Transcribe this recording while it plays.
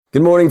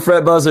Good morning,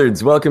 Fret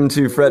Buzzards. Welcome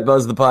to Fret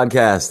Buzz, the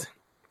podcast.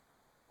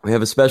 We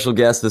have a special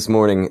guest this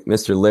morning,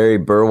 Mr. Larry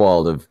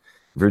Burwald of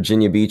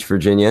Virginia Beach,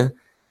 Virginia.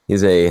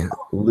 He's a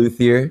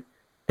luthier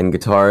and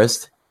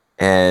guitarist,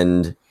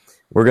 and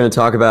we're going to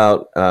talk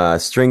about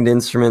stringed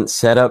instrument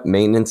setup,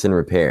 maintenance, and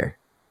repair.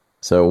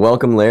 So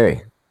welcome,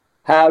 Larry.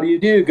 How do you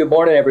do? Good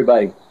morning,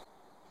 everybody.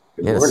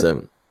 Good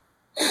morning.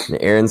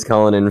 Aaron's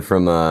calling in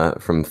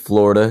from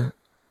Florida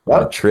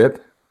on a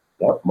trip.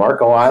 Yep,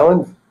 Marco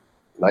Island.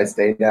 Nice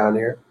day down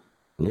here.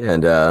 Yeah,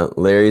 and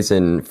Larry's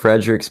in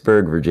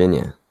Fredericksburg,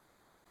 Virginia.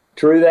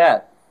 True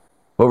that.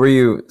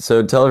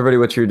 So tell everybody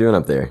what you were doing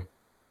up there.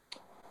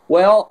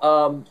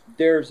 Well,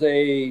 there's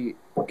a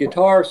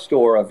guitar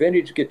store, a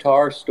vintage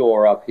guitar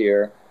store up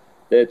here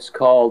that's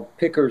called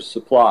Picker's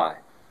Supply.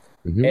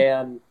 Mm-hmm.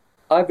 And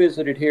I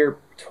visited here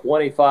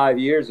 25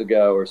 years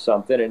ago or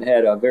something and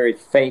had a very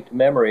faint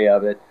memory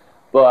of it.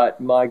 But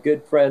my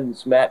good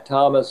friends Matt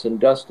Thomas and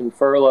Dustin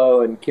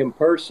Furlow and Kim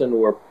Person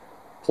were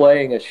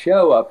playing a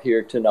show up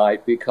here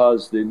tonight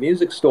because the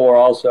music store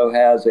also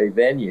has a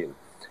venue.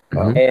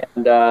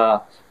 Mm-hmm.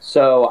 And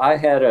so I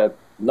had a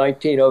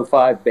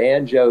 1905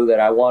 banjo that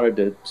I wanted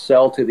to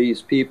sell to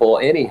these people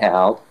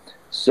anyhow.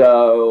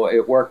 So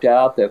it worked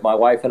out that my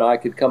wife and I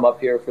could come up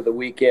here for the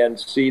weekend,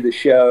 see the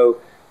show,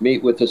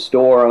 meet with the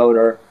store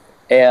owner.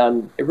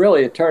 And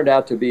it turned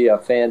out to be a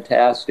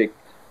fantastic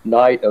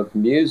night of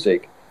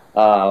music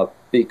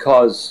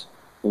because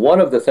one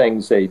of the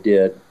things they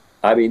did,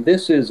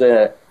 this is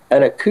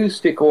an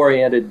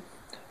acoustic-oriented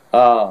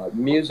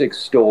music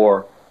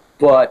store,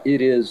 but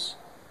it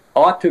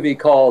ought to be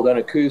called an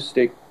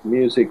acoustic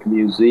music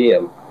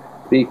museum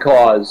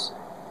because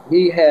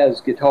he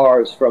has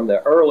guitars from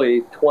the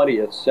early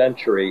 20th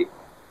century,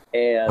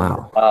 and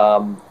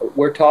wow.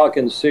 We're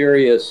talking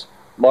serious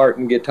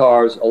Martin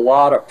guitars, a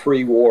lot of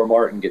pre-war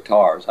Martin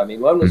guitars.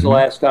 When was the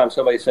last time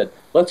somebody said,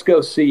 let's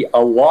go see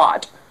a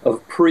lot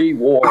of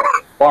pre-war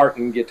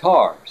Martin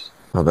guitars?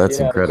 Oh, that's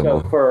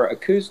incredible. So for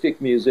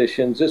acoustic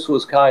musicians, this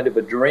was kind of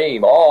a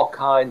dream. All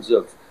kinds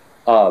of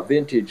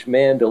vintage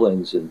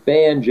mandolins and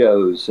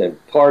banjos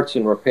and parts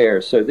and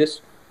repairs. So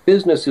this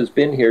business has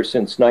been here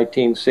since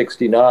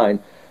 1969.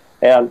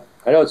 And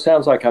I know it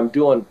sounds like I'm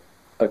doing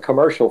a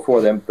commercial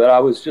for them, but I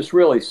was just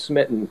really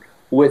smitten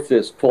with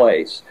this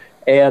place.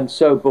 And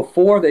so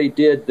before they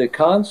did the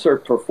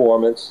concert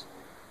performance,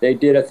 they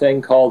did a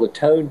thing called a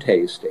tone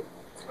tasting.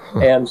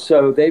 And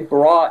so they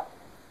brought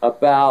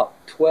about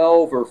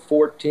 12 or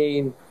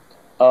 14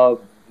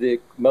 of the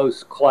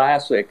most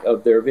classic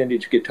of their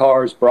vintage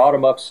guitars, brought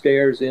them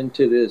upstairs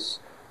into this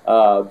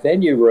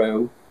venue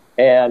room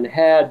and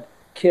had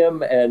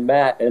Kim and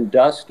Matt and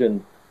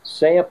Dustin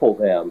sample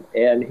them.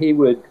 And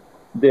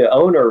the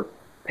owner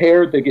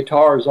paired the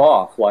guitars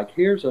off, like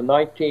here's a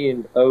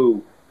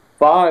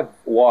 1905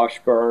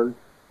 Washburn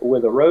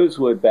with a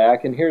rosewood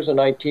back, and here's a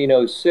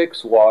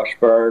 1906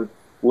 Washburn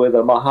with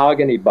a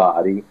mahogany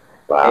body.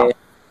 Wow. And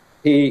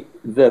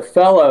the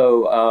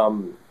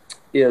fellow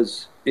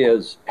has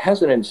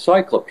an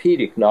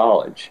encyclopedic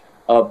knowledge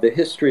of the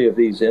history of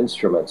these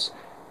instruments,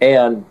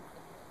 and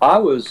I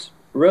was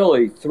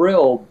really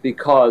thrilled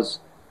because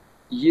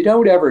you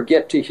don't ever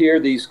get to hear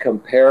these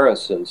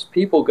comparisons.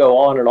 People go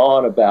on and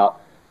on about,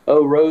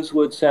 oh,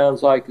 rosewood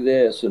sounds like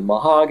this, and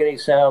mahogany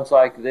sounds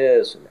like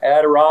this, and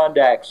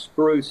Adirondack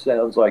spruce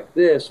sounds like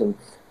this, and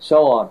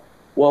so on.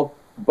 Well,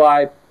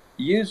 by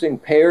using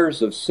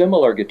pairs of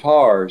similar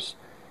guitars,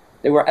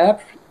 they were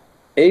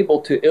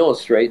able to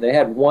illustrate. They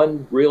had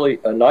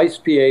a nice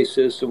PA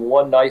system,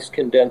 one nice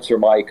condenser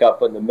mic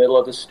up in the middle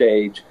of the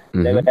stage.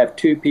 Mm-hmm. They would have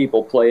two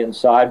people playing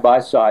side by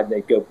side, and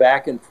they'd go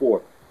back and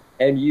forth.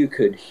 And you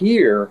could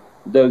hear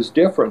those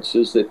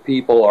differences that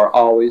people are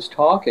always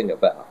talking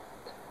about.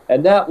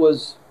 And that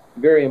was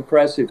very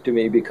impressive to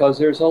me because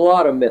there's a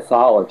lot of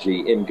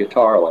mythology in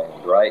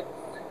Guitarland, right?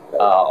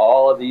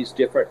 All of these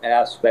different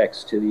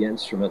aspects to the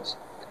instruments.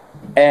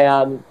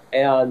 And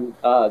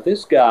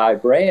this guy,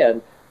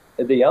 Brand,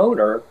 the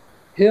owner,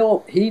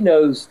 he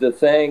knows the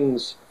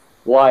things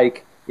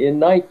like in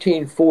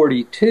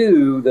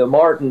 1942, the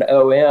Martin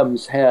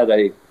OMs had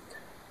a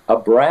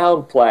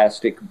brown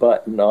plastic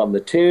button on the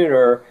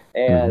tuner,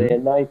 and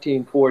in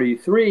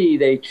 1943,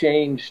 they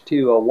changed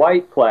to a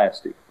white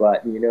plastic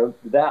button,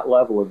 that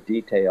level of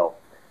detail.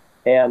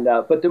 And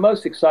but the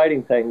most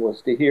exciting thing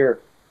was to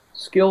hear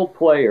skilled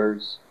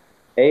players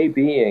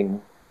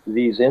A-Bing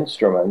these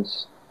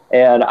instruments.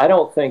 And I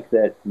don't think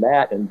that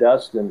Matt and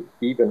Dustin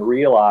even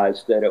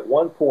realized that at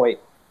one point,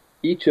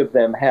 each of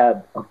them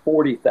had a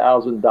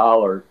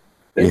 $40,000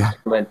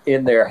 instrument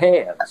in their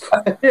hands.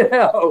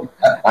 And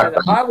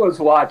I was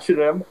watching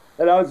them,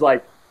 and I was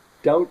like,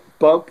 don't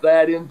bump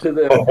that into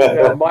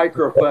the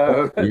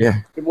microphone.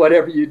 Yeah.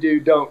 Whatever you do,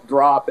 don't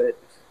drop it.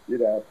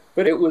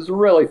 But it was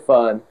really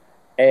fun.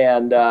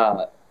 And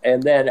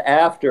then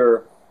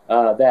after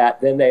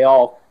that, then they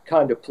all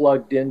kind of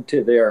plugged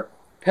into their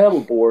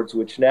pedal boards,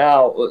 which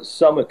now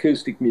some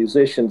acoustic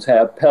musicians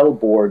have pedal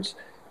boards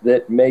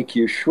that make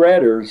your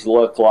shredders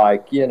look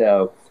like,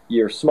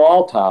 you're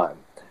small time.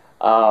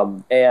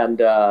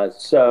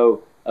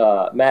 So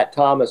Matt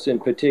Thomas in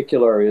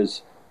particular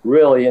is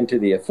really into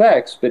the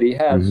effects, but he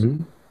has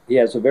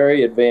a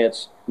very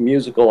advanced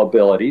musical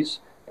abilities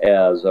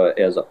as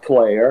a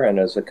player and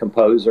as a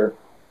composer.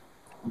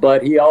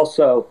 But he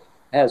also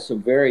has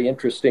some very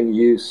interesting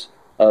use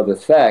of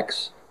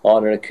effects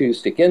on an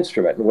acoustic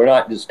instrument. And we're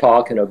not just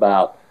talking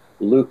about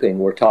looping,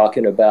 we're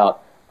talking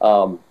about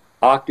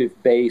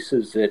octave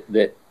basses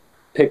that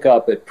pick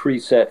up at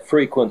preset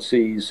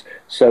frequencies,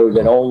 so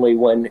that only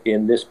when,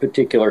 in this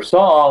particular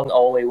song,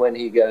 only when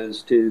he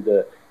goes to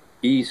the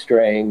E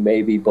string,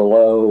 maybe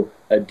below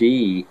a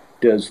D,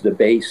 does the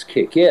bass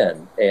kick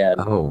in. And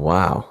oh,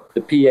 wow.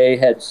 the PA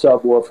had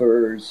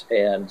subwoofers,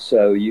 and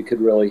so you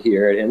could really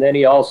hear it. And then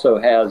he also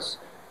has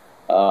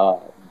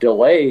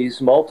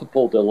delays,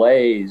 multiple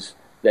delays,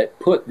 that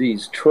put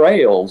these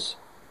trails,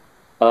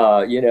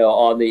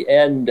 on the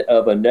end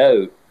of a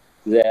note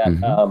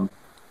that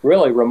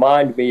really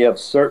remind me of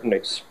certain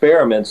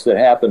experiments that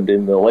happened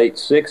in the late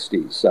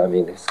 60s. I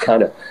mean, it's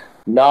kind of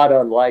not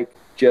unlike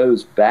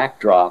Joe's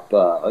backdrop.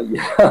 Oh,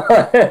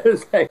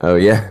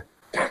 yeah.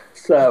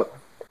 So,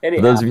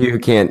 anyhow. For those of you who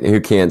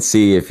can't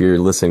see, if you're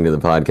listening to the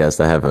podcast,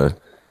 I have a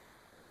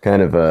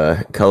kind of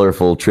a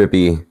colorful,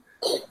 trippy,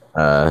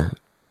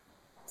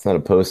 it's not a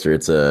poster,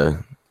 it's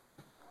a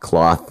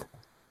cloth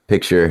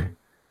picture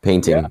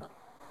painting.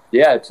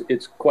 Yeah,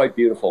 it's quite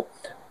beautiful.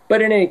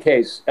 But in any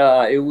case,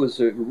 it was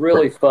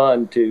really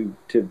fun to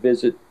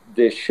visit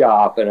this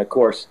shop. And of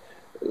course,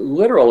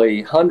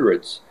 literally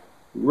hundreds,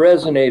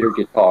 resonator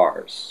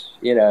guitars,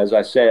 as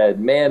I said,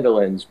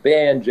 mandolins,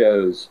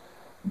 banjos,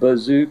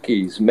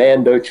 bouzouki,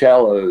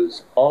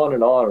 mandocellos, on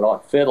and on and on,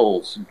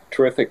 fiddles,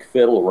 terrific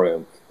fiddle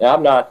room. Now,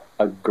 I'm not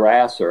a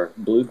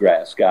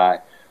bluegrass guy,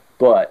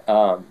 but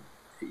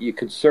you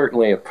could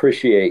certainly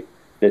appreciate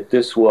that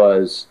this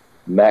was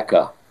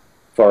Mecca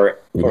for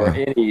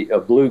any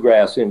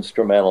bluegrass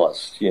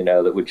instrumentalist,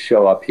 that would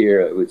show up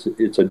here.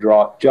 It's a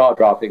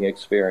jaw-dropping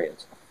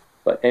experience.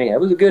 But anyhow,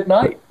 it was a good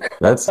night.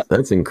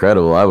 That's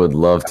incredible. I would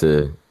love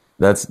to.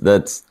 That's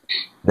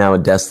now a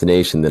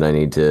destination that I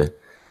need to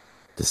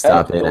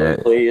stop in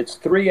at. It's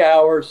 3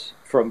 hours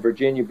from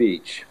Virginia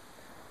Beach,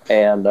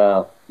 and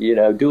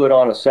do it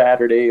on a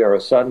Saturday or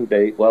a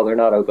Sunday. Well, they're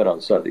not open on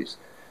Sundays.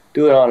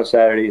 Do it on a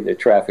Saturday. The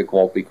traffic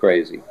won't be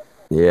crazy.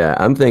 Yeah,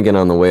 I'm thinking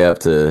on the way up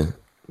to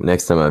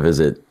next time I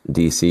visit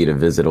DC to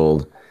visit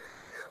old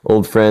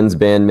friends,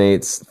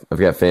 bandmates. I've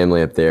got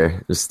family up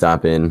there. Just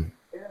stop in.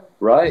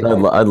 Right.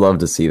 I'd love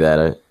to see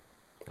that.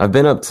 I've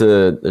been up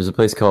to, there's a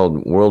place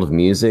called World of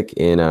Music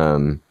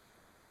in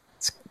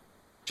it's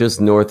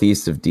just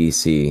northeast of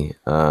DC.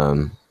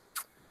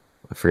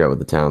 I forgot what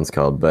the town's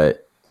called,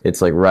 but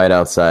it's like right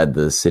outside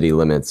the city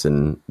limits,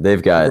 and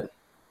they've got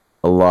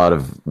a lot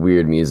of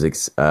weird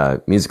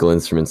musical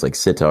instruments like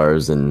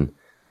sitars and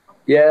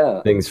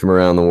things from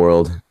around the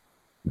world.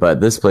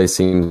 But this place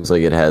seems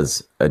like it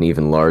has an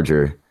even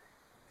larger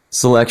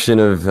selection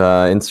of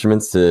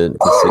instruments to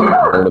see and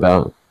learn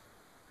about.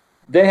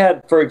 They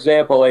had, for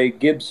example, a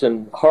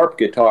Gibson harp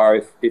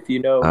guitar. If you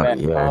know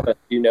Matt Thomas,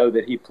 you know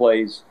that he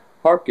plays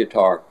harp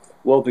guitar.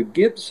 Well, the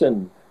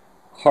Gibson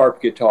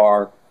harp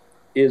guitar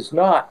is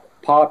not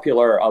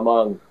popular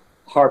among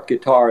harp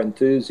guitar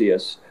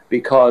enthusiasts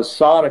because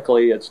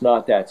sonically it's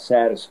not that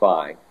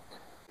satisfying.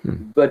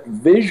 But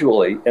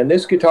visually, and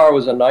this guitar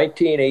was a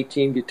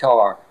 1918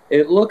 guitar,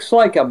 it looks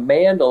like a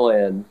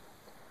mandolin,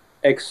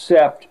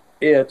 except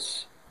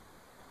it's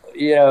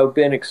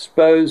been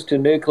exposed to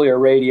nuclear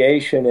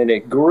radiation, and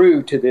it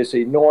grew to this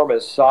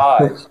enormous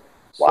size.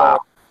 Wow.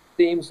 So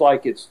it seems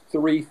like it's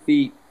 3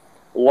 feet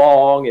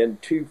long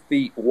and 2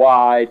 feet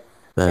wide.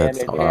 That's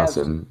and it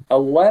awesome. has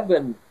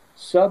 11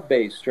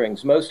 sub-bass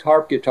strings. Most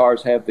harp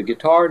guitars have the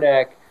guitar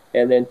neck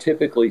and then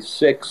typically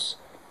 6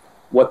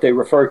 what they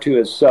refer to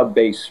as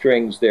sub-bass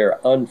strings. They're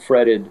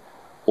unfretted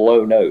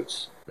low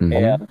notes.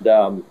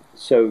 And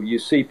so you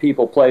see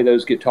people play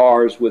those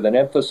guitars with an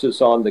emphasis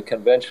on the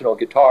conventional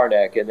guitar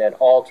neck and then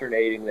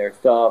alternating their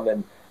thumb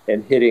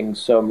and hitting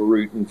some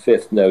root and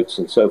fifth notes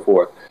and so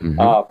forth.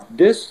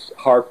 This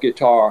harp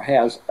guitar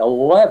has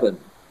 11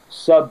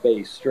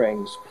 sub-bass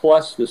strings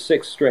plus the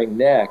 6-string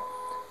neck.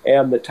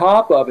 And the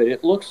top of it,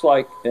 it looks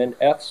like an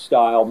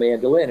F-style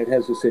mandolin. It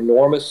has this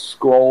enormous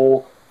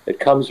scroll that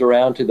comes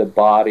around to the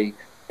body,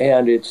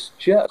 and it's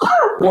just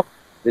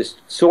this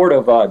sort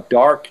of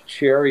dark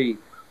cherry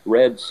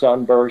red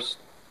sunburst.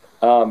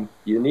 You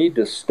need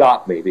to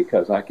stop me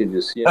because I can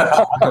just,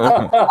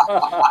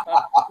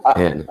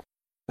 Man,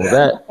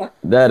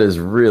 that is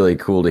really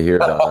cool to hear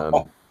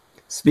about.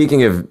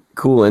 Speaking of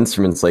cool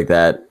instruments like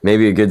that,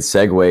 maybe a good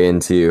segue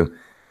into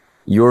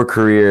your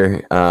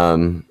career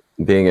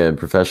being a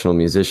professional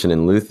musician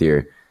and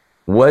luthier.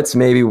 What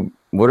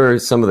are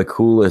some of the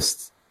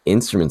coolest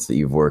instruments that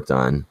you've worked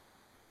on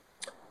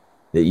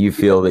that you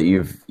feel that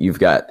you've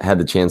had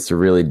the chance to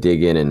really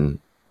dig in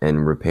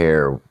and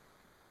repair,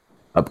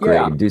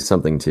 upgrade, do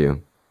something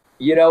to?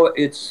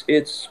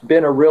 It's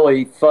been a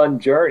really fun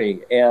journey,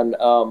 and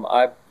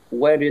I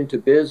went into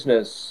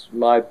business.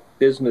 My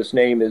business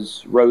name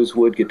is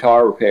Rosewood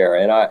Guitar Repair,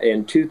 and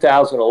in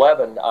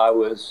 2011 I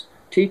was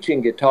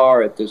teaching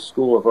guitar at the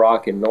School of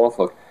Rock in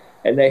Norfolk,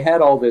 and they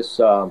had all this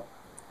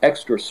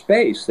extra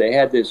space. They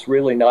had this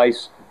really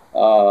nice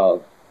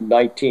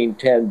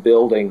 1910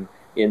 building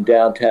in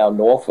downtown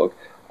Norfolk,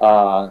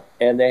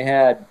 and they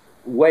had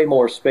way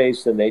more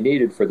space than they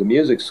needed for the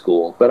music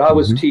school. But I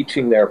was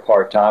teaching there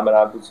part-time, and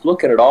I was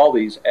looking at all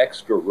these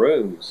extra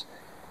rooms,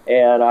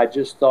 and I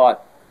just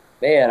thought,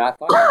 man, if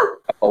I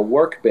have a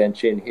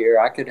workbench in here,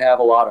 I could have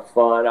a lot of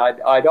fun.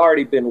 I'd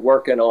already been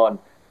working on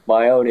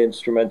my own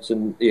instruments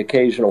and the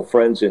occasional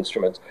friends'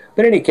 instruments.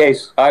 But in any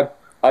case, I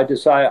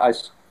decided, I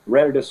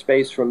rented a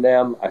space from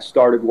them. I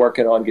started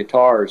working on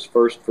guitars,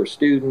 first for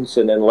students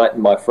and then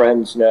letting my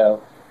friends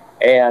know.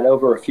 And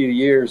over a few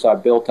years, I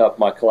built up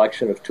my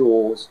collection of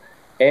tools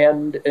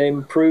and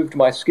improved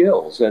my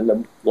skills.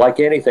 And like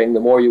anything, the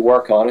more you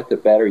work on it, the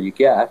better you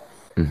get.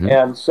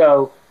 And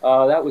so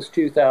that was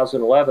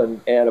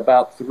 2011, and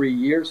about 3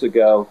 years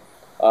ago,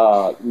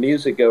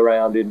 Music Go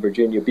Round in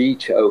Virginia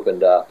Beach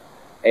opened up.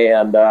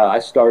 And I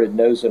started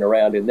nosing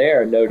around in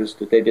there and noticed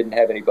that they didn't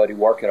have anybody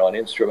working on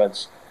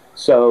instruments.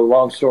 So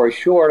long story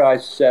short, I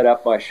set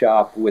up my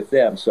shop with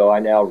them. So I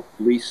now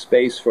lease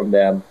space from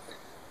them.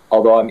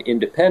 Although I'm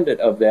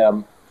independent of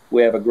them,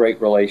 we have a great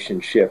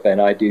relationship,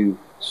 and I do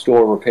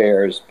store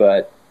repairs,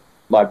 but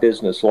my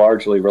business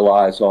largely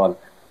relies on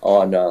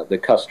the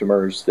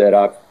customers that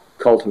I've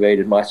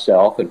cultivated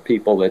myself and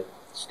people that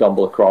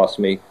stumble across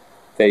me,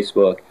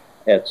 Facebook,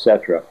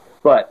 etc.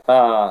 But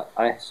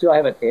I still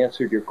haven't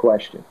answered your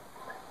question.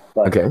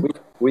 But Okay.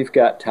 we've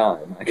got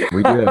time.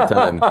 We do have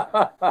time.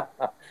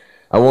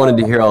 I wanted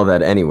to hear all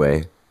that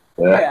anyway.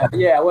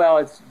 Yeah. Well,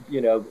 it's, a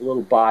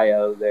little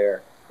bio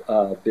there,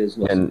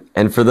 business.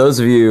 And for those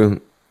of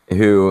you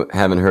who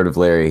haven't heard of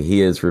Larry,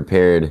 he's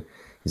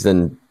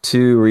done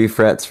 2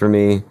 refrets for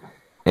me,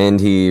 and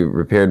he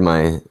repaired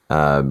my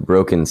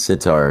broken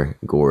sitar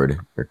gourd,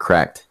 or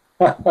cracked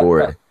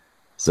gourd.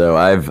 So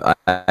I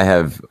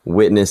have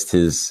witnessed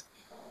his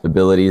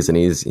abilities, and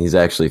he's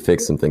actually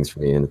fixed some things for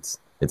me, and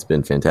it's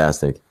been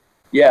fantastic.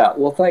 Yeah,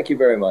 well, thank you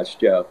very much,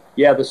 Joe.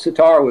 Yeah, the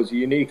sitar was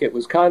unique. It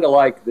was kind of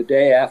like the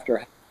day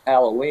after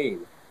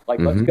Halloween. Like,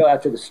 let's go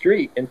out to the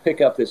street and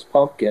pick up this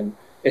pumpkin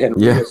and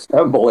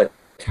reassemble it.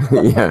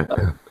 Yeah.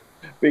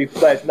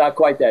 But not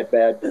quite that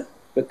bad.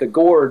 But the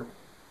gourd,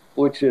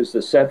 which is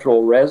the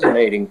central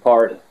resonating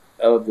part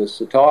of the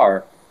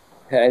sitar,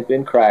 had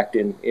been cracked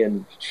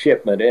in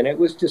shipment. And it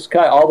was just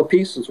all the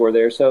pieces were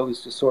there, so it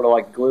was just sort of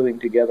like gluing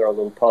together a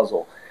little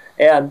puzzle.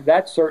 And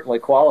that certainly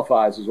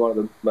qualifies as one of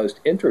the most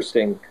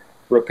interesting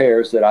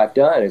repairs that I've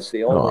done. It's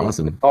the only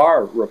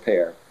guitar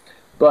repair.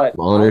 But I'm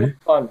honored.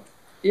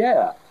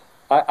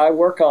 I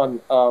work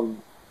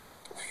on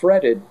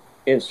fretted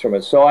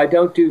instruments. So I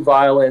don't do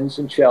violins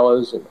and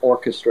cellos and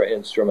orchestra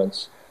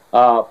instruments.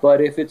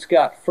 But if it's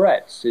got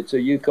frets, it's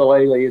a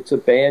ukulele, it's a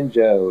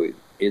banjo,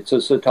 it's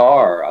a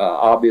sitar,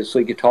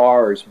 obviously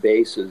guitars,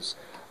 basses.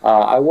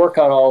 I work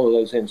on all of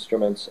those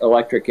instruments,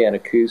 electric and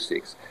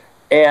acoustics.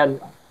 And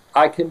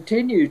I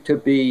continue to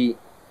be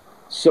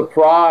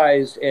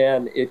surprised,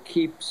 and it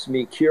keeps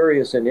me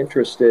curious and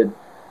interested,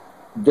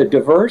 the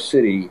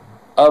diversity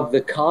of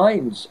the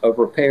kinds of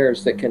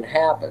repairs that can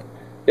happen.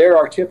 There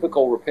are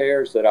typical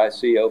repairs that I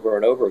see over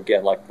and over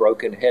again, like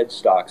broken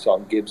headstocks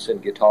on Gibson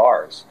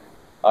guitars.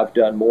 I've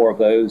done more of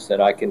those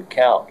than I can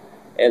count.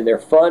 And they're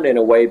fun in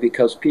a way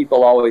because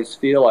people always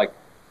feel like,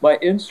 my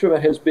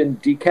instrument has been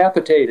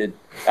decapitated.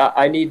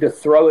 I need to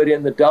throw it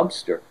in the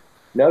dumpster.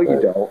 No,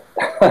 you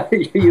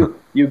don't.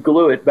 You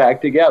glue it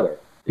back together.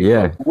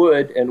 Yeah.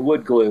 Wood and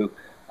wood glue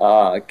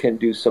can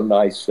do some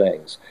nice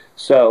things.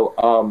 So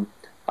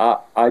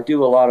I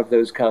do a lot of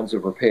those kinds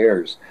of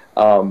repairs.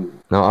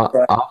 Now,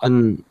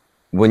 often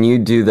when you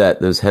do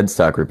those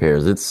headstock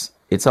repairs,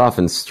 it's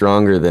often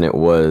stronger than it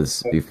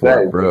was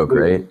before it broke,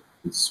 right?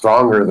 It's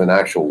stronger than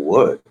actual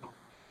wood.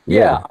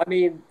 Yeah, I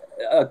mean,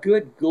 a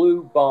good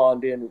glue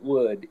bond in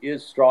wood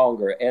is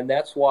stronger, and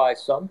that's why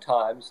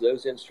sometimes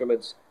those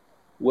instruments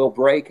will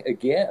break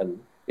again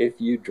if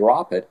you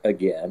drop it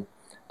again,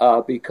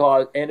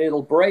 and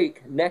it'll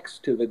break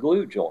next to the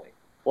glue joint,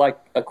 like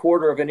a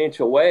quarter of an inch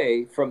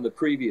away from the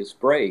previous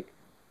break.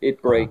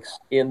 It breaks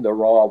in the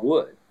raw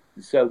wood,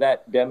 so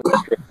that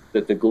demonstrates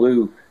that the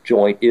glue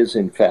joint is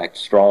in fact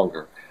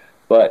stronger.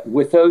 But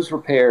with those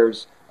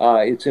repairs,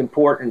 it's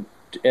important,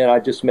 and I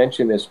just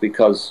mention this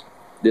because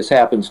this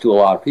happens to a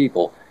lot of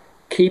people,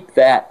 keep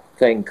that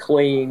thing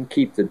clean,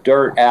 keep the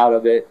dirt out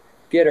of it,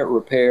 get it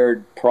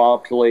repaired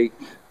promptly,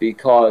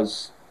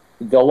 because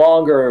the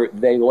longer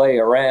they lay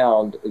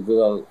around,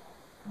 the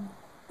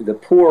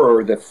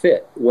poorer the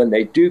fit when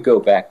they do go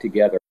back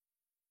together.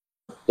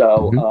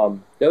 So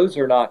those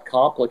are not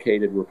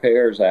complicated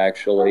repairs,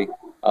 actually,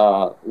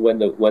 when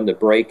the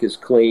break is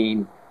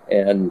clean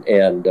and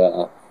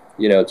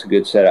it's a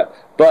good setup.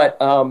 But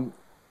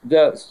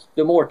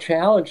the more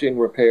challenging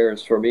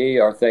repairs for me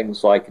are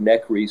things like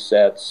neck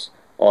resets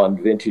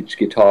on vintage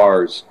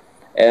guitars.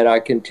 And I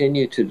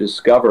continue to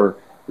discover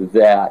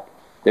that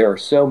there are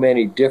so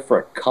many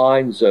different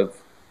kinds of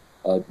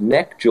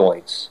neck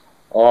joints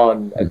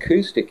on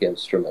acoustic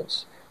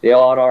instruments.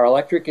 On our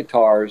electric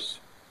guitars,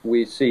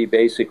 we see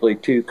basically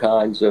two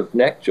kinds of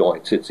neck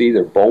joints. It's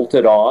either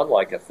bolted on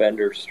like a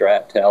Fender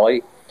Strat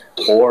Tele,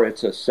 or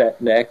it's a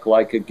set neck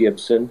like a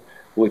Gibson,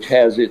 which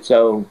has its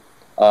own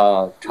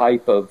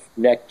type of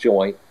neck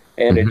joint.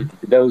 And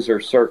those are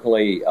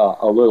certainly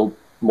a little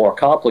more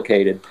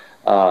complicated.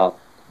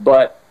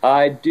 But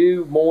I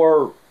do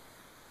more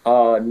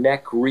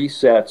neck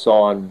resets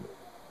on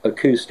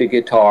acoustic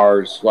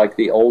guitars like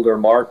the older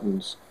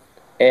Martins,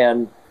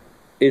 and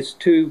it's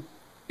to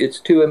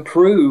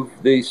improve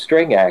the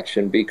string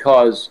action,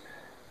 because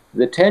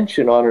the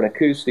tension on an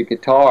acoustic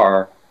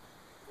guitar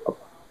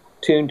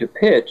tuned to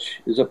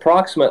pitch is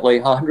approximately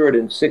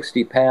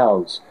 160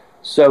 pounds.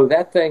 So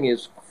that thing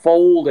is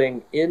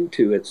folding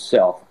into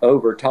itself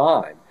over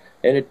time.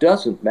 And it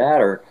doesn't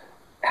matter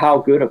how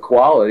good a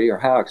quality or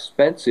how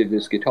expensive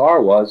this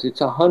guitar was,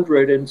 it's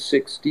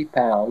 160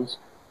 pounds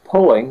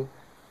pulling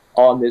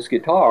on this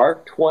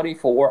guitar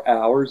 24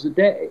 hours a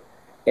day.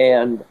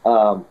 And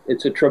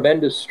it's a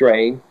tremendous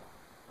strain.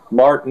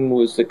 Martin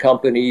was the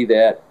company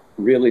that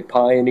really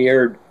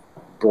pioneered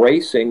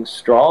bracing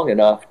strong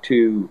enough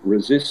to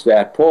resist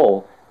that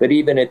pull. But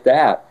even at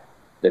that,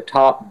 the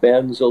top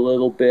bends a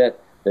little bit,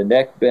 the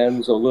neck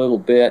bends a little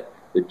bit,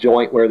 the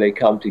joint where they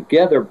come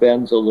together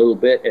bends a little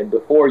bit, and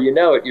before you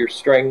know it, your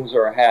strings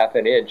are a half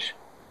an inch.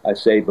 I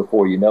say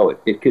before you know it.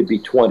 It could be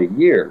 20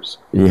 years.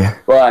 Yeah.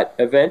 But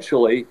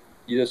eventually,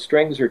 the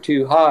strings are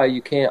too high,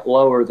 you can't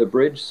lower the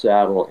bridge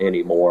saddle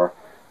anymore.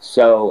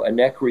 So a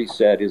neck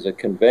reset is a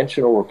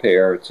conventional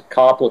repair. It's a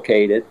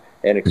complicated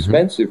and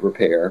expensive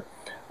repair.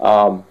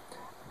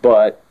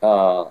 But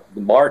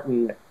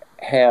Martin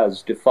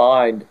has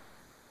defined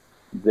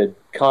the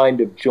kind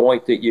of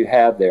joint that you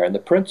have there. And the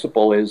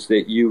principle is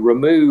that you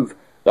remove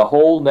the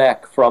whole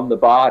neck from the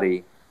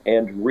body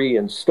and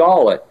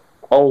reinstall it,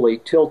 only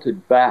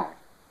tilted back.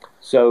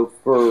 So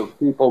for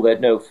people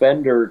that know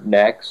Fender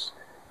necks,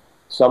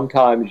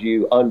 sometimes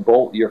you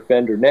unbolt your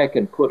Fender neck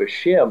and put a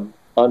shim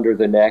under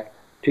the neck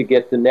to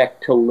get the neck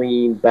to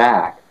lean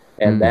back,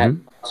 and that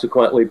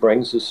consequently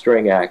brings the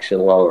string action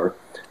lower.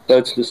 So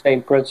it's the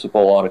same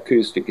principle on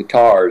acoustic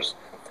guitars.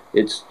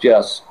 It's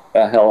just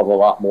a hell of a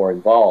lot more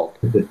involved.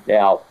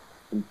 Now,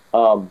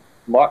 some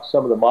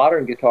of the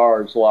modern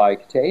guitars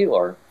like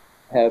Taylor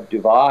have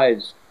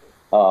devised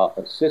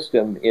a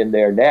system in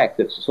their neck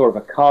that's sort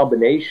of a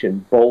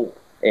combination bolt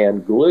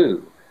and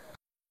glue.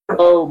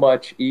 So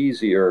much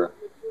easier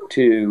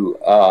to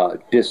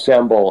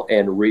disassemble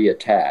and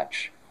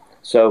reattach.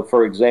 So,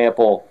 for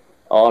example,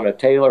 on a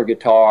Taylor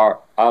guitar,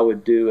 I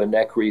would do a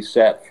neck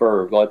reset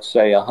for, let's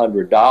say,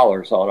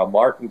 $100. On a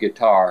Martin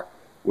guitar,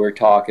 we're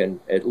talking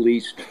at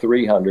least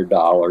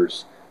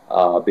 $300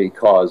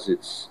 because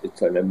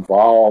it's an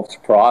involved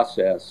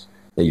process.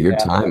 Your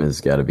time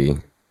has got to be,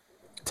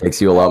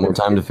 takes you a lot more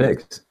time to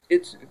fix.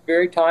 It's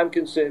very time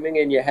consuming,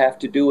 and you have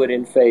to do it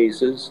in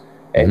phases,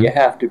 and you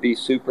have to be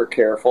super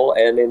careful,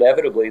 and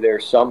inevitably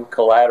there's some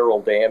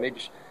collateral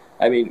damage.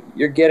 I mean,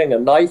 you're getting a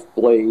knife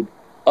blade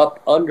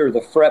up under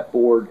the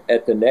fretboard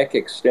at the neck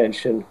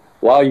extension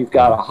while you've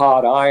got a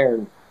hot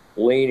iron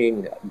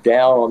leaning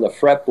down on the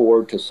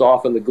fretboard to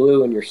soften the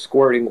glue, and you're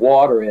squirting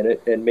water in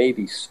it and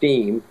maybe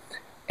steam,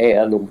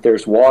 and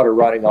there's water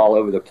running all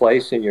over the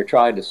place, and you're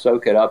trying to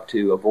soak it up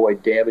to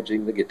avoid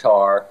damaging the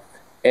guitar,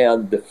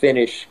 and the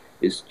finish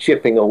is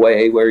chipping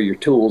away where your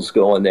tools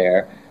go in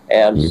there.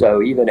 And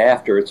so even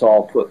after it's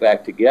all put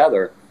back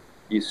together,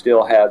 you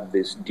still have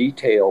this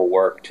detail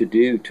work to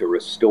do to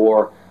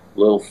restore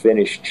little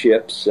finished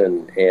chips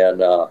and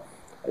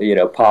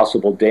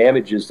possible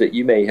damages that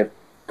you may have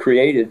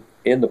created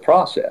in the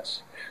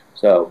process.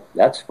 So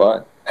that's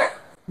fun.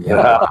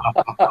 Yeah.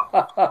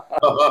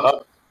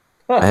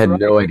 I had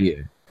no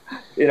idea.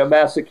 In a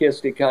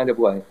masochistic kind of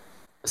way.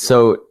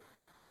 So,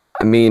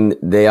 I mean,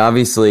 they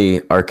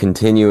obviously are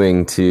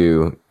continuing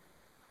to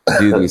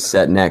do these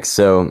set necks.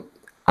 So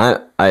I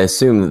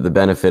assume that the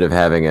benefit of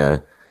having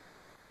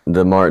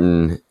the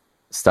Martin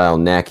style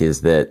neck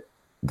is that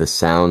the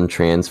sound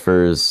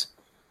transfers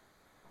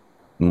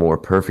more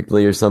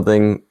perfectly or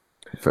something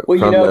from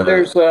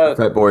there's a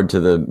fretboard to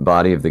the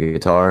body of the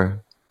guitar.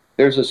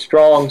 There's a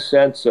strong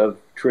sense of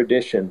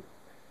tradition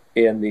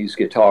in these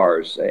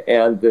guitars,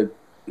 and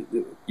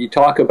you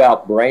talk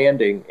about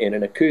branding in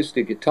an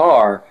acoustic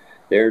guitar.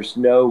 There's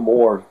no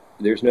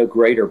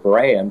greater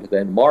brand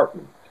than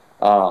Martin,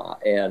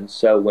 and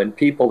so when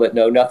people that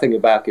know nothing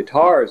about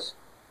guitars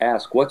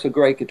ask what's a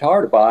great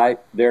guitar to buy,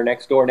 their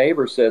next door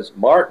neighbor says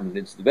Martin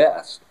is the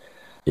best.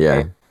 Yeah.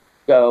 And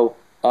so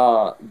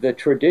the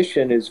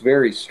tradition is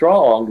very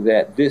strong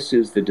that this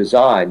is the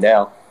design.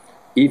 Now,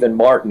 even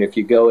Martin, if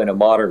you go in a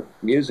modern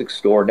music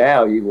store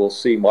now, you will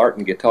see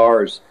Martin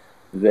guitars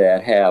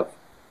that have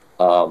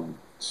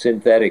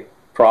synthetic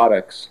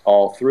products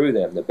all through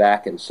them. The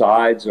back and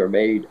sides are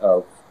made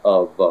of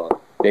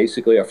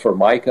basically a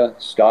Formica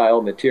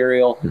style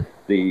material.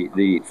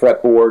 The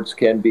fretboards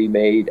can be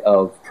made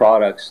of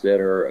products that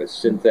are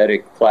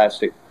synthetic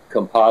plastic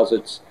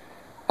composites.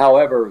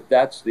 However,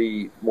 that's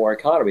the more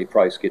economy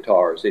price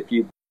guitars. If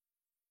you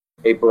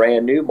a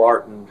brand new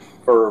Martin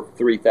for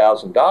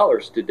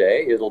 $3,000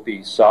 today. It'll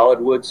be solid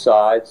wood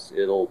sides.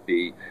 It'll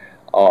be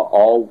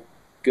all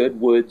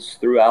good woods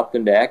throughout the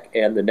neck,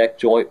 and the neck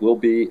joint will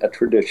be a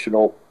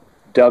traditional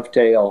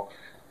dovetail,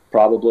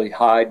 probably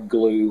hide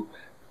glue,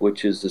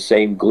 which is the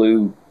same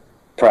glue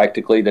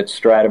practically that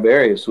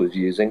Stradivarius was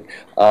using.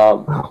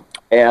 So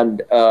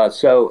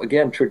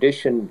again,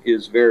 tradition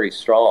is very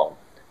strong,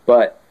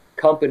 but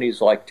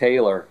companies like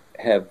Taylor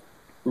have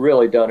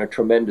really done a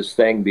tremendous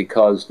thing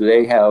because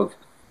they have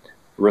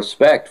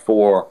respect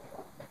for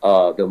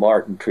the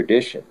Martin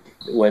tradition.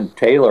 When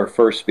Taylor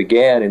first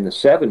began in the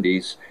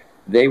 70s,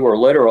 they were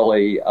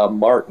literally a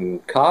Martin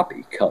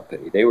copy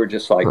company. They were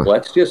just like,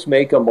 let's just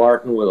make a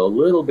Martin with a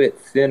little bit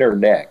thinner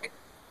neck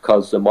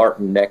because the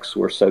Martin necks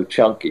were so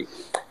chunky.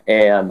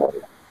 And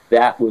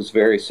that was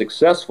very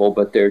successful,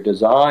 but their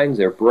designs,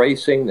 their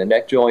bracing, the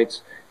neck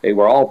joints, they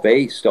were all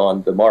based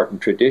on the Martin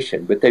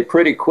tradition. But they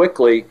pretty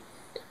quickly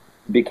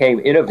became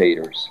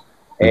innovators.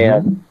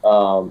 And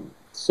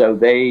so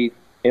they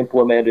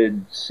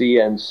implemented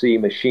CNC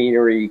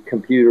machinery,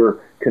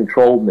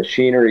 computer-controlled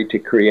machinery to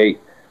create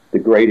the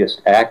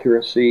greatest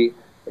accuracy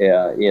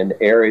in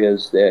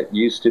areas that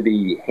used to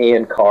be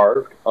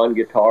hand-carved on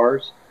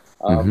guitars.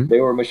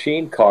 They were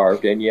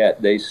machine-carved, and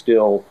yet they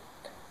still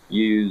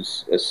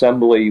use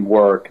assembly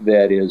work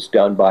that is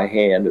done by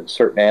hand, and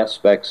certain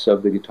aspects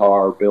of the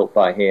guitar are built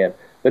by hand.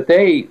 But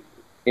they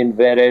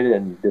invented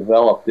and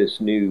developed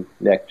this new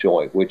neck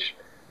joint, which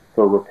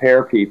for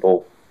repair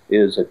people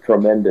is a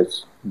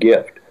tremendous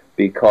gift,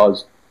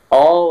 because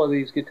all of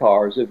these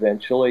guitars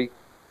eventually,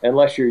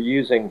 unless you're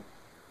using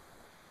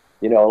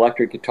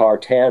electric guitar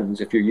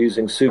 10s, if you're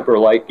using super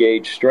light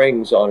gauge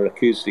strings on an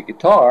acoustic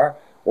guitar,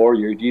 or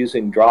you're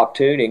using drop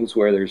tunings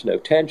where there's no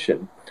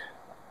tension,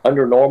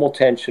 under normal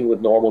tension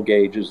with normal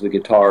gauges, the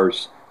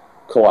guitars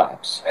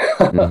collapse.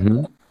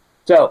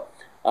 So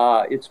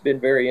it's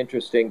been very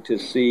interesting to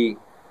see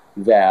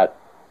that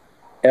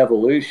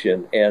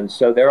evolution. And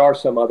so there are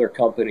some other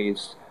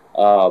companies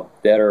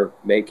that are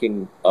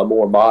making a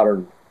more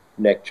modern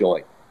neck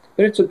joint.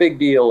 But it's a big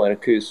deal in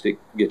acoustic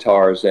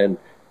guitars, and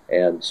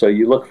so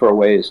you look for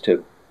ways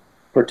to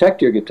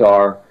protect your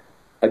guitar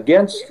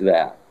against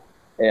that.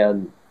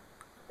 And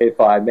if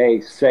I may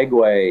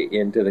segue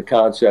into the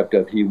concept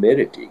of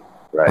humidity.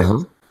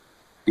 Right.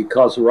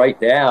 Because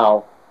right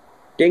now,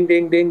 ding,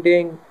 ding, ding,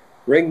 ding,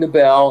 ring the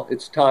bell,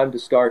 it's time to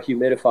start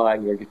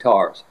humidifying your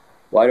guitars.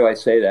 Why do I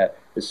say that?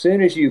 As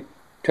soon as you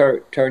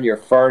turn your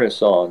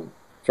furnace on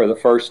for the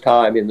first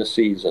time in the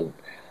season,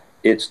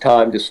 it's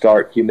time to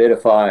start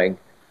humidifying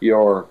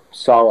your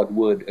solid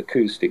wood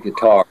acoustic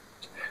guitar.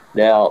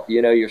 Now,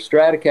 your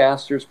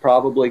Stratocaster's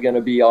probably going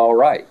to be all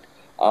right,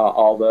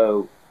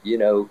 although,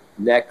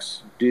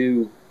 necks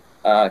can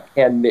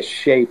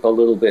misshape a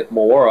little bit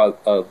more.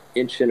 An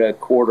inch and a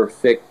quarter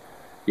thick,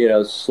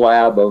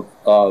 slab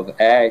of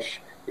ash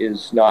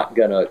is not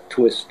going to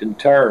twist and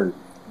turn,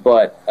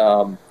 but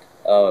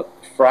a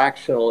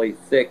fractionally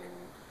thick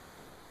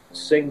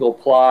single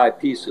ply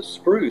piece of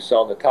spruce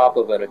on the top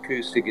of an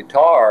acoustic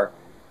guitar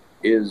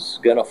is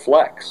going to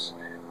flex.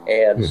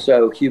 And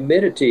so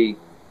humidity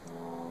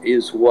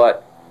is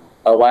what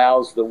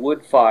allows the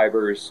wood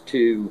fibers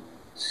to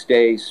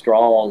stay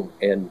strong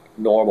and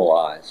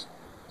normalize.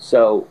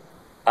 So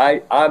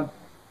I'm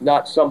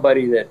not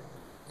somebody that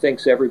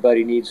thinks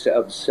everybody needs to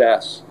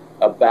obsess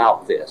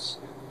about this,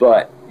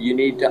 but you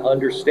need to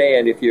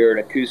understand, if you're an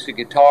acoustic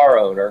guitar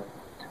owner,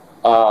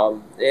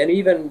 and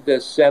even the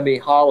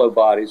semi-hollow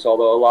bodies,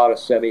 although a lot of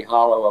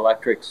semi-hollow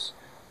electrics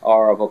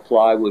are of a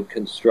plywood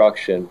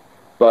construction,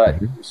 but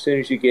as soon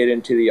as you get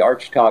into the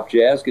archtop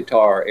jazz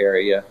guitar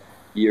area,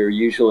 you're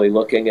usually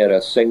looking at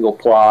a single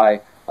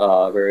ply,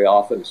 very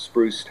often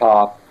spruce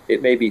top.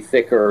 It may be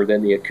thicker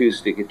than the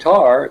acoustic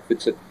guitar. If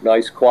it's a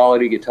nice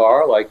quality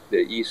guitar like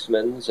the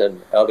Eastmans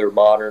and other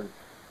modern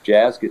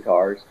jazz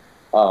guitars,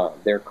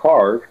 they're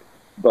carved,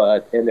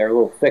 and they're a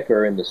little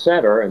thicker in the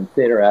center and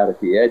thinner out at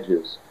the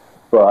edges.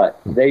 But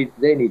they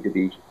need to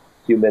be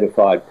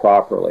humidified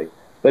properly.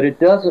 But it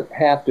doesn't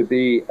have to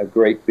be a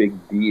great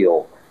big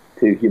deal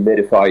to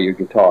humidify your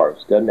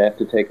guitars. Doesn't have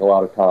to take a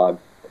lot of time.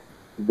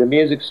 The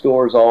music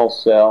stores all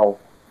sell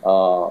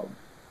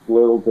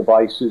little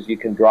devices you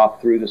can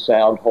drop through the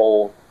sound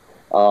hole.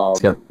 It's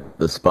got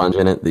the sponge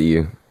in it that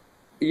you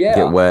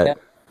get wet.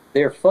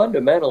 They're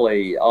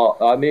fundamentally,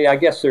 I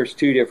guess there's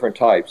two different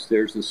types.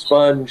 There's the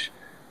sponge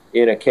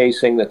in a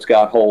casing that's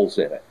got holes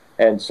in it.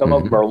 And some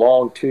of them are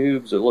long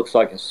tubes. It looks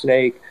like a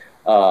snake.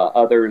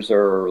 Others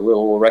are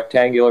little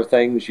rectangular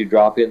things you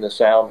drop in the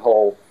sound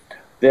hole.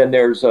 Then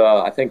there's,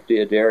 I think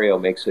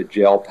D'Addario makes a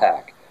gel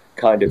pack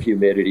kind of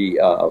humidity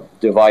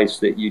device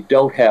that you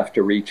don't have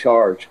to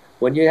recharge.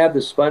 When you have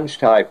the sponge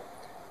type,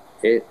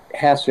 it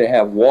has to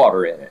have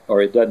water in it,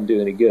 or it doesn't do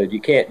any good. You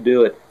can't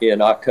do it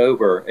in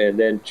October and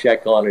then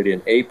check on it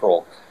in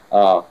April.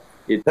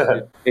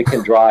 It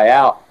can dry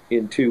out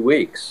in 2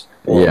 weeks.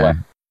 Yeah.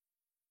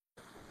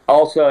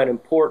 Also, an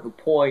important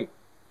point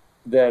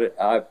that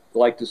I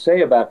like to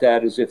say about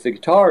that is if the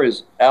guitar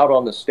is out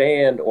on the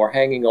stand or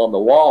hanging on the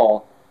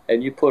wall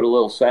and you put a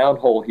little sound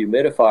hole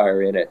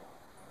humidifier in it,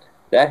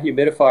 that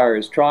humidifier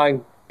is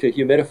trying to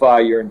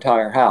humidify your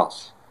entire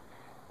house.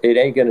 It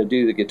ain't going to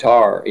do the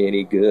guitar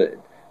any good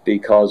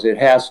because it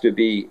has to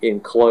be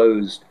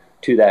enclosed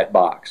to that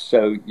box.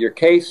 So your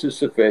case is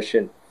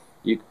sufficient.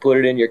 You can put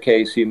it in your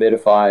case,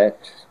 humidify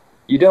it.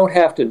 You don't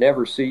have to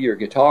never see your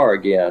guitar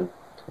again,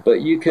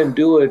 but you can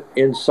do it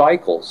in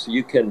cycles.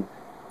 You can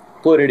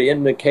put it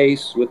in the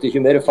case with the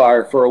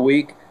humidifier for a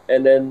week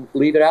and then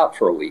leave it out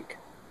for a week,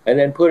 and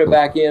then put it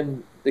back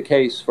in the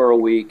case for a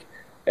week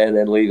and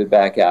then leave it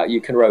back out. You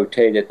can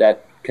rotate it.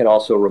 That can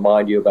also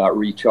remind you about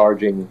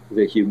recharging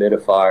the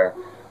humidifier.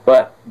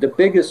 But the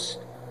biggest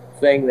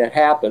thing that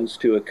happens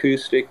to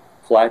acoustic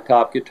flat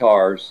top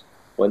guitars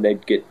when they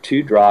get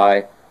too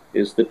dry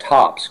is the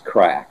tops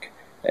crack,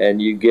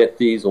 and you get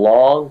these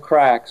long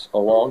cracks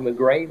along the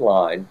grain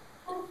line,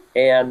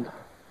 and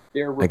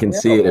they're I can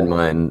see it in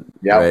mine.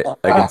 Yep. Right?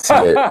 I can see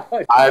it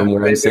from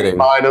where I'm sitting.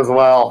 Mine as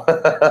well.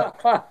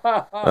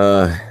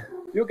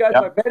 You guys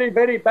are very,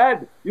 very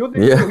bad. You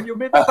need to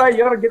humidify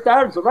your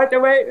guitars right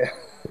away.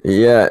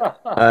 Yeah,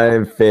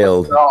 I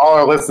failed. All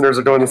our listeners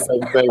are doing the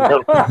same thing.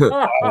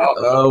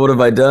 Oh, what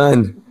have I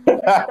done?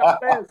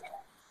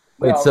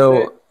 Wait,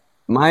 so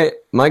my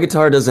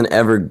guitar doesn't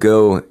ever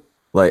go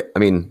like, I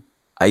mean,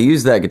 I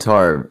use that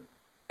guitar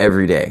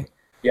every day.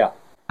 Yeah.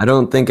 I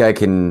don't think I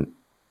can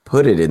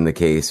put it in the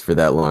case for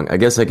that long. I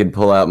guess I could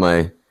pull out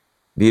my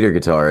beater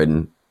guitar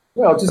and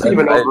Just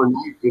even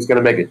overnight is going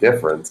to make a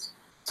difference.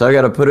 so I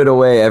got to put it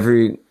away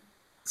every.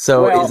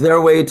 So is there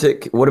a way to?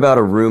 What about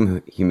a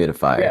room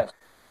humidifier? Yes.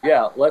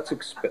 Yeah. Let's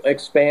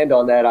expand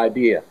on that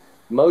idea.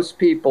 Most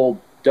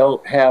people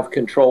don't have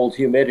controlled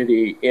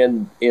humidity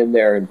in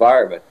their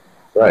environment.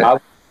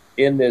 Right.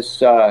 In this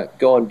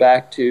going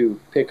back to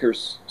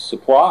Picker's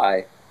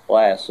Supply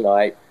last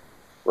night,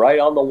 right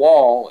on the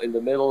wall in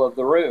the middle of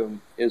the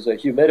room is a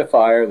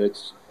humidifier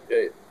that's,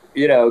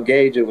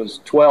 gauge. It was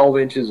 12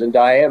 inches in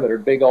diameter,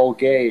 big old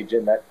gauge,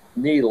 and that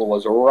needle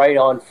was right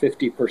on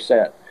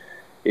 50%.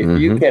 If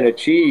you can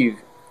achieve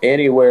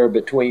anywhere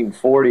between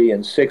 40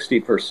 and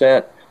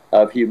 60%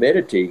 of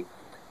humidity,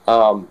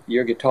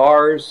 your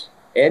guitars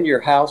and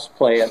your house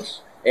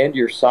plants and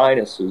your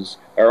sinuses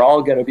are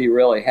all going to be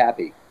really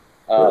happy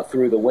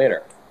through the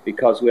winter,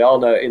 because we all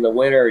know in the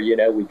winter,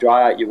 we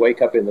dry out. You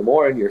wake up in the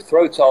morning, your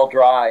throat's all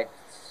dry,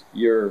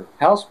 your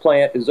house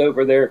plant is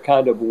over there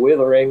kind of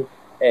withering,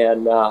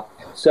 and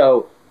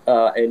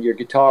and your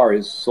guitar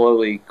is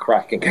slowly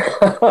cracking.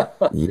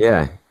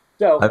 Yeah.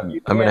 So I'm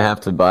going to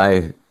have to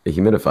buy a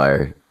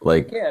humidifier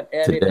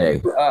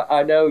today.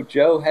 I know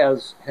Joe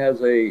has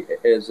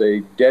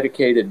a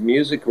dedicated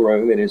music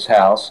room in his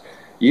house.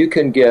 You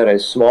can get a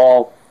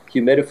small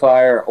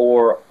humidifier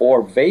or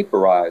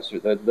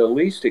vaporizer. The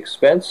least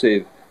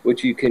expensive,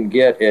 which you can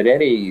get at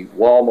any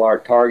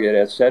Walmart, Target,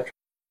 etc.,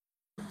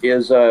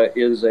 is a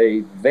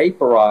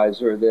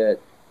vaporizer that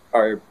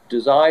are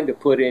designed to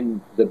put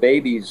in the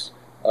baby's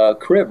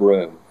crib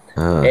room.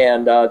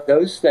 And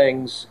those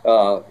things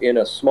in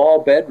a small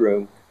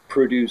bedroom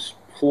produce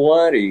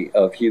plenty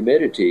of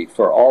humidity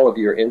for all of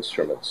your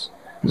instruments.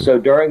 So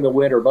during the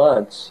winter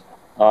months,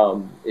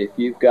 if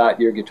you've got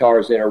your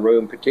guitars in a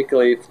room,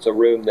 particularly if it's a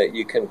room that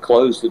you can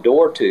close the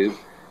door to,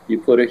 you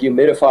put a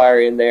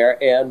humidifier in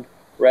there, and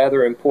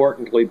rather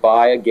importantly,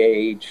 buy a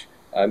gauge.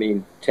 I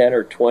mean, $10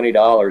 or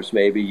 $20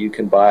 maybe, you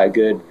can buy a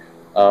good,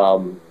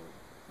 what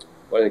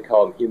do they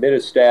call them,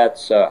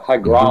 humidistats,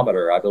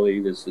 hygrometer, I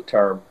believe is the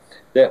term,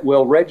 that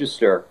will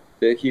register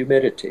the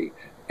humidity.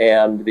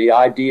 And the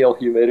ideal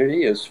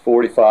humidity is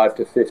 45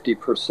 to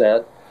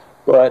 50%.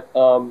 But,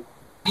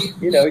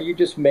 you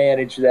just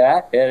manage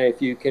that. And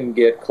if you can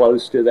get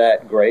close to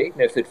that, great.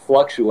 And if it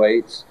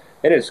fluctuates,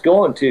 and it's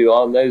going to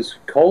on those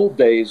cold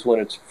days when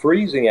it's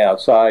freezing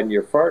outside and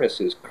your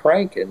furnace is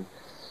cranking,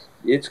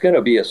 it's going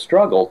to be a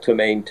struggle to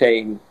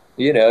maintain,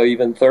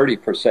 even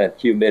 30%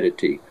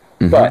 humidity.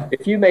 But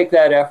if you make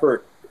that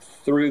effort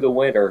through the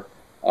winter,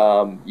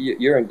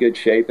 you're in good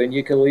shape, and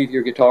you can leave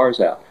your guitars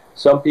out.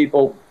 Some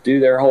people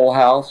do their whole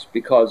house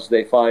because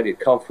they find it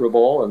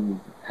comfortable, and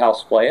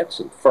house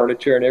plants and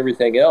furniture and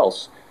everything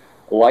else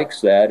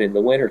likes that in the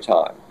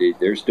wintertime.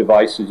 There's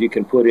devices you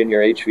can put in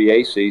your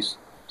HVAC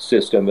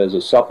system as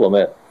a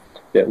supplement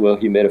that will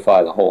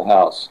humidify the whole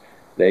house.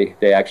 They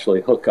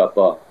actually hook up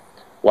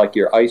like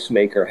your ice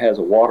maker has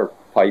a water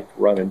pipe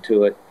running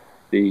to it.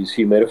 These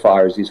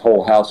humidifiers, these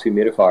whole house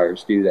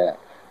humidifiers do that.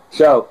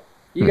 So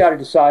you got to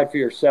decide for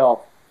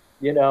yourself.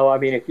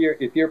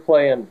 If you're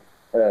playing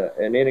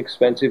an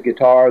inexpensive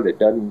guitar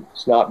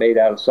it's not made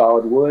out of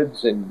solid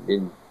woods,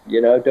 and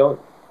don't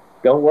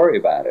worry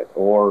about it,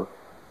 or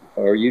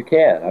you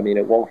can. I mean,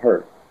 it won't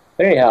hurt.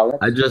 But anyhow,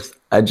 I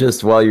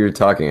just while you were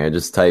talking, I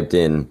just typed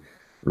in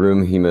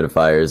room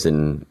humidifiers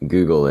in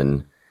Google,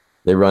 and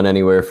they run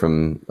anywhere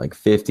from like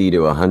 $50 to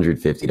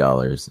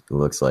 $150. It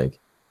looks like.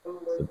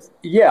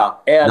 Yeah,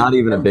 and not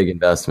even a big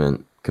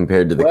investment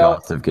compared to the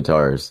cost of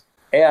guitars.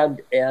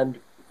 And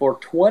for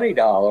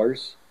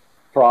 $20,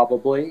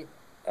 probably.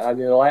 I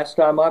mean, the last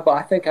time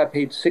I think I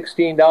paid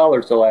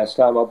 $16 the last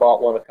time I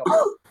bought one a couple of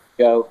years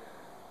ago.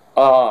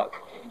 uh,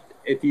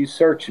 if you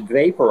search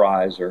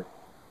vaporizer,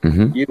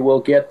 Mm-hmm. you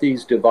will get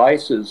these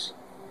devices,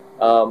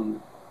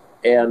 um,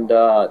 and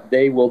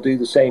they will do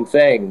the same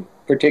thing,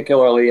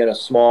 particularly in a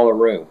smaller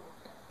room.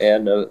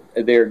 And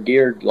they're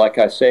geared, like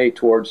I say,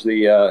 towards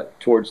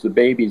the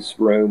baby's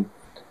room.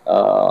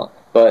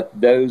 But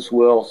those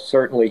will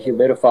certainly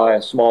humidify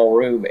a small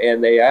room,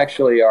 and they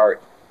actually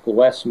are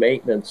less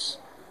maintenance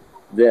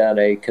than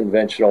a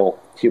conventional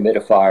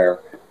humidifier,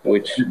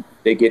 which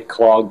they get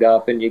clogged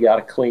up, and you got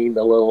to clean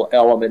the little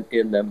element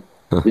in them.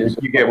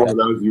 If you get one of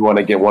those, you want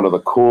to get one of the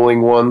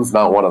cooling ones,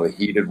 not one of the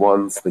heated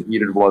ones. The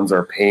heated ones are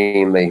a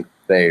pain. They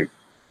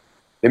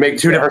make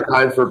two different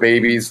kinds for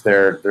babies.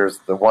 There's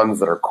the ones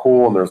that are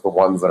cool and there's the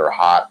ones that are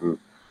hot. And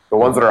the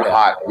ones that are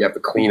hot, you have to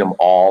clean them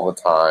all the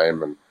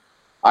time. And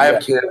I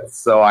have kids,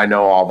 so I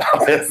know all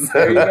about this.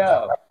 There you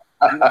go.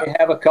 You may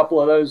have a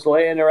couple of those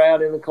laying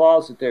around in the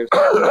closet.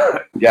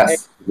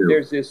 Yes.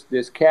 There's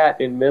this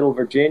cat in Middle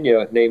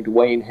Virginia named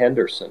Wayne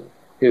Henderson,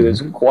 who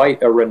is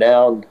quite a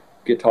renowned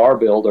guitar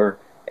builder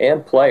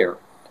and player.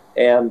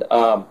 And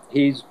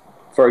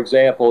for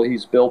example,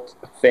 he's built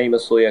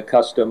famously a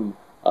custom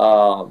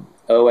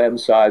OM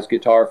size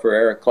guitar for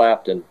Eric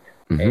Clapton,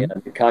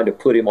 and kind of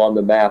put him on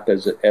the map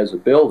as a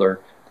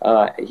builder.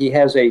 He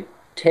has a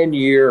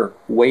 10-year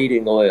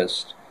waiting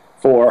list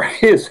for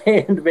his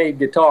handmade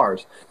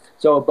guitars.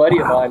 So a buddy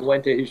of mine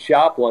went to his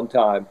shop one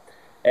time,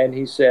 and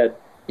he said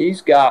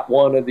he's got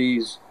one of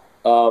these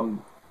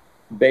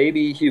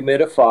baby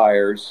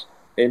humidifiers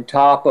in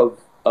top of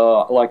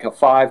like a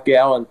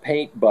 5-gallon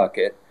paint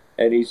bucket,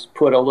 and he's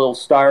put a little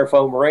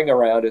styrofoam ring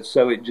around it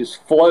so it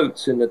just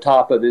floats in the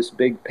top of this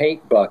big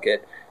paint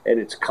bucket, and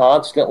it's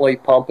constantly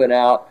pumping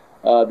out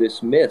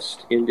this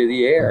mist into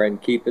the air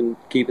and keeping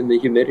the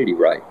humidity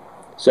right.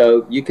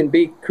 So you can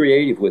be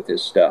creative with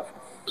this stuff.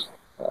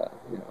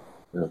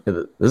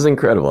 This is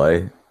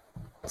incredible.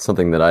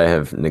 Something that I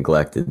have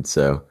neglected.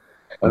 So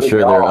I'm sure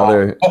there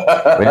are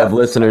we have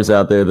listeners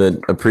out there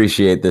that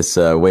appreciate this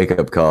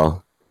wake-up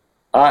call.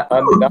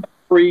 I'm not a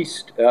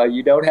priest.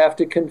 You don't have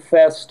to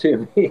confess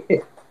to me.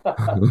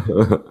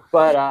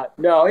 But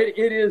no, it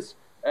is,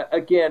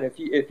 again,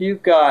 if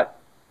you've got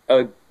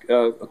a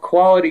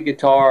quality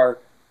guitar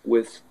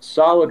with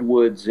solid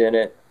woods in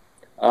it,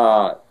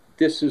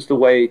 this is the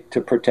way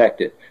to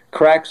protect it.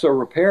 Cracks are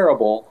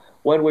repairable.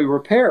 When we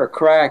repair a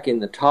crack in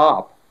the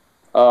top,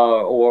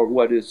 or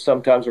what is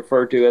sometimes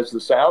referred to as the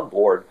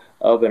soundboard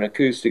of an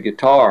acoustic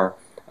guitar,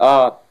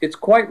 it's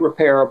quite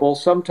repairable.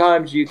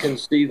 Sometimes you can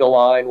see the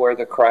line where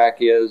the crack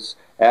is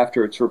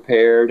after it's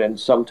repaired, and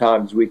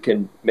sometimes we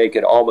can make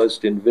it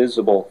almost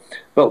invisible.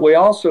 But we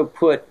also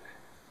put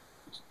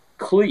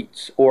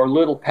cleats or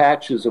little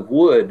patches of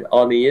wood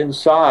on the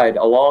inside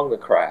along the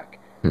crack.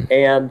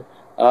 And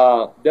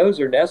those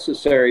are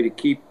necessary to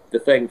keep the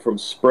thing from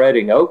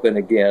spreading open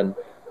again,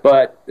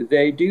 but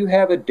they do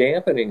have a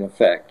dampening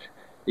effect.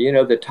 You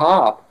know, the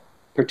top,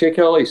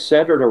 particularly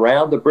centered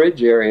around the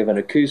bridge area of an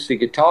acoustic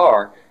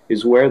guitar,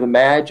 is where the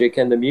magic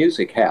and the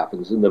music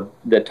happens, and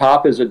the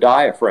top is a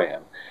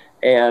diaphragm.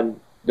 And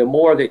the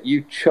more that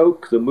you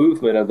choke the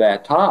movement of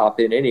that top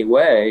in any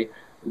way,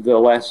 the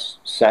less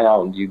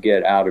sound you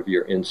get out of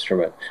your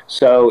instrument.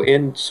 So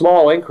in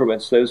small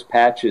increments, those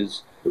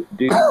patches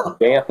do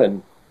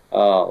dampen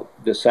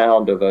the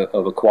sound of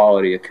a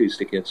quality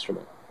acoustic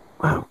instrument.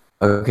 Wow.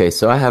 Okay,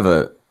 so I have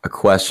a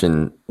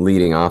question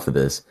leading off of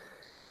this.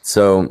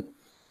 So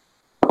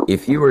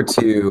if you were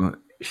to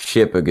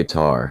ship a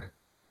guitar,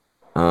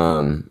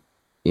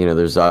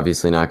 there's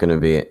obviously not going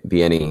to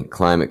be any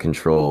climate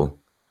control.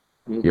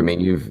 I mean,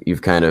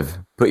 you've kind of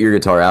put your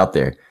guitar out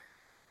there.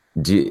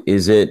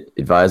 Is it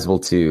advisable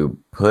to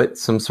put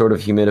some sort of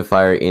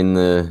humidifier in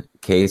the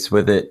case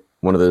with it,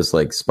 one of those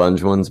like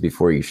sponge ones,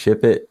 before you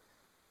ship it?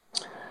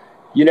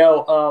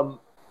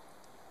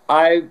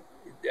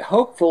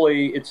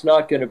 Hopefully it's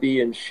not going to be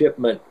in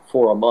shipment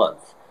for a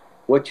month.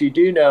 What you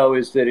do know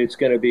is that it's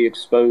going to be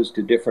exposed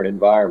to different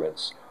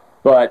environments.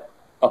 But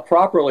a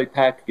properly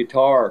packed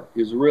guitar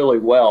is really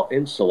well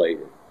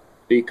insulated,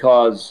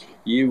 because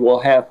you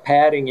will have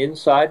padding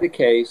inside the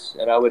case,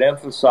 and I would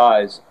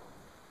emphasize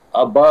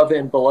above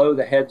and below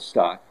the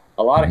headstock.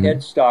 A lot of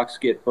headstocks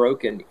get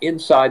broken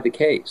inside the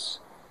case.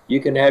 You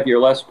can have your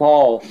Les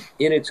Paul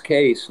in its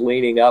case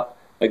leaning up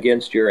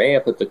against your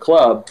amp at the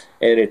club,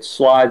 and it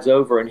slides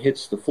over and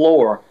hits the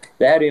floor.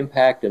 That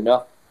impact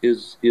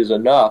is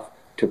enough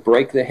to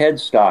break the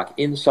headstock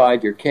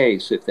inside your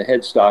case if the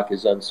headstock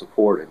is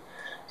unsupported.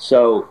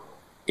 So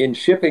in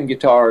shipping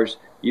guitars,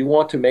 you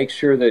want to make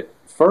sure that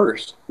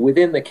first,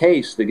 within the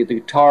case, the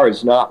guitar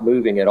is not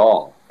moving at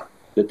all,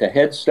 that the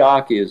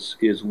headstock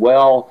is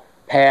well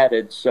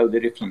padded so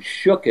that if you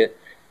shook it,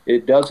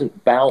 it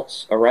doesn't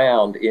bounce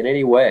around in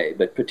any way,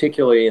 but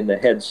particularly in the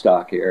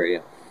headstock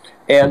area.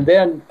 And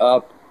then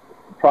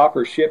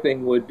proper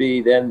shipping would be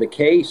then the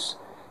case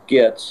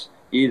gets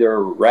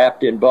either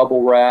wrapped in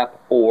bubble wrap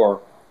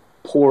or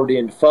poured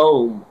in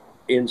foam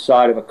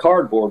inside of a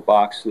cardboard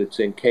box that's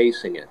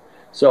encasing it.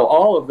 So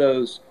all of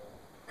those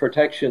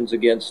protections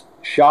against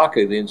shock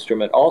of the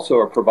instrument also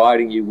are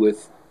providing you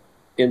with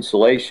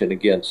insulation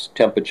against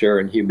temperature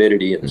and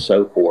humidity and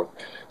so forth.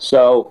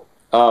 So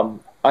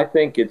I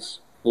think it's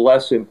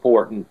less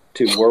important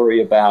to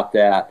worry about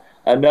that.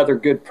 Another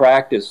good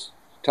practice,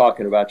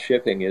 talking about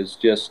shipping, is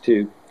just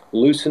to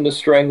loosen the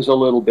strings a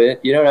little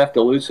bit. You don't have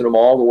to loosen them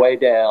all the way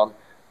down,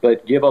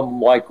 but give them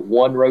like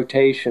one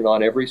rotation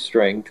on every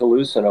string to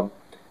loosen them.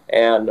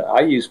 And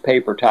I use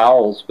paper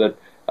towels, but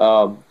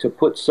to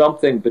put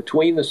something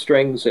between the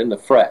strings and the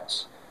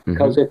frets.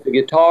 Because if the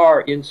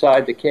guitar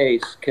inside the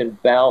case can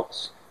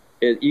bounce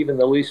even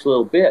the least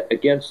little bit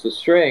against the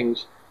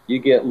strings, you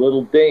get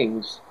little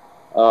dings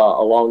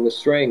along the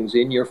strings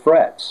in your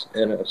frets.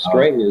 And a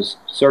string is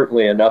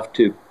certainly enough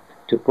to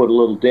put a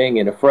little ding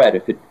in a fret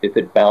if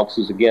it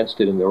bounces against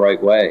it in the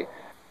right way.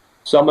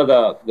 Some of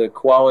the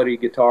quality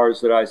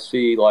guitars that I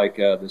see, like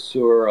the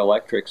Suhr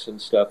Electrics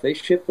and stuff, they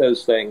ship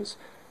those things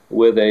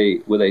with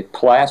a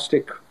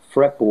plastic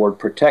fretboard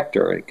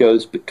protector. It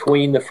goes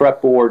between the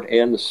fretboard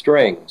and the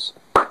strings,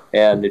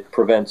 and it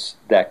prevents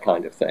that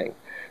kind of thing.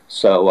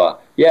 So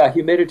yeah,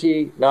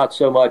 humidity, not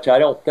so much. I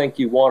don't think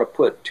you want to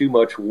put too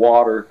much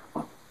water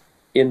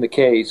in the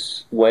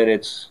case when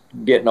it's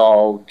getting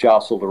all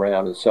jostled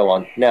around and so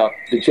on. Now,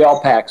 the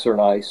gel packs are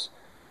nice,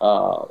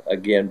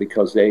 again,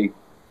 because they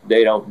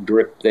don't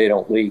drip, they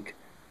don't leak.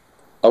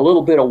 A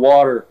little bit of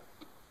water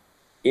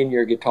in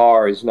your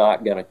guitar is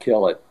not going to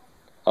kill it.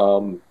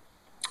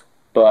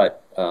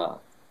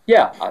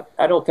 Yeah,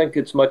 I don't think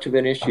it's much of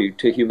an issue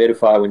to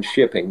humidify when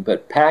shipping,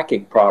 but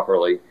packing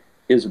properly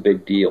is a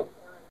big deal.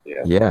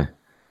 Yeah.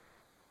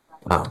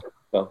 Wow.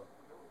 So,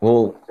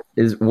 Well,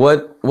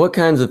 what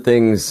kinds of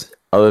things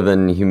other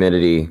than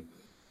humidity,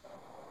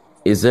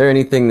 is there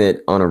anything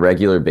that on a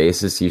regular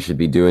basis you should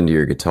be doing to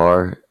your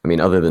guitar? I mean,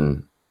 other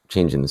than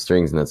changing the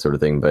strings and that sort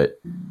of thing, but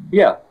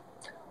yeah.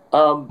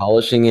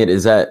 polishing it,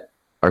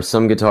 are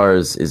some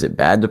guitars, is it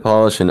bad to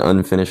polish an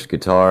unfinished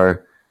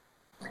guitar?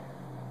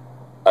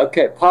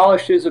 Okay,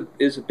 polish is a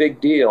big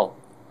deal.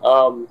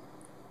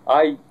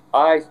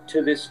 I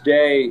to this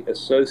day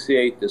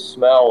associate the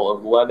smell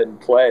of Lemon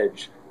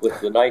Pledge with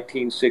the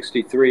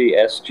 1963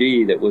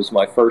 SG that was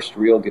my first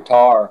real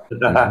guitar in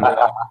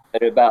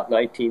about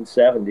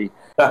 1970.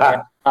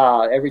 And,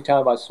 every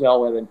time I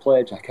smell Lemon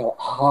Pledge, I go,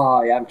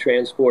 I'm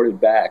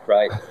transported back,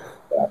 right?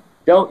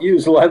 Don't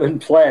use Lemon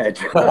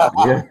Pledge.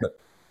 Yeah.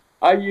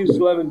 I used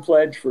Lemon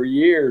Pledge for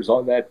years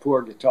on that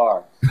poor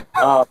guitar.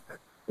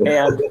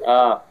 And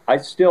I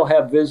still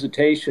have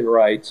visitation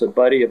rights. A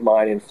buddy of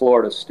mine in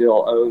Florida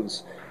still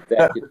owns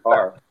that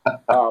guitar.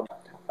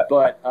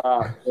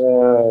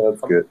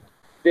 That's good.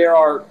 There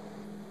are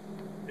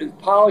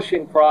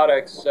polishing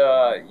products,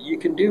 you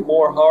can do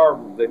more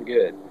harm than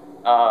good.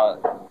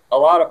 A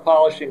lot of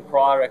polishing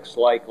products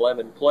like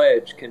Lemon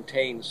Pledge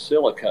contain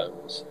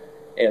silicones.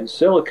 And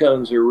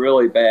silicones are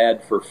really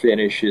bad for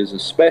finishes,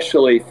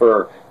 especially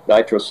for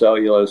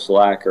nitrocellulose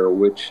lacquer,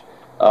 which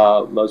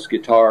most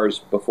guitars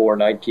before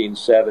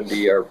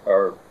 1970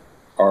 are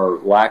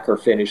lacquer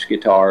finish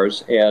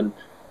guitars, and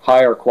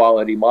higher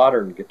quality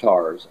modern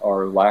guitars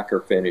are lacquer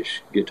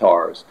finish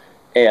guitars.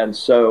 And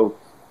so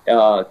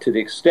to the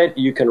extent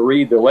you can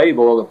read the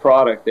label of the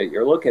product that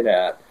you're looking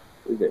at,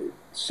 the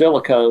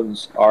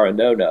silicones are a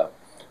no-no.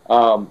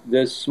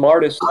 The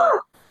smartest,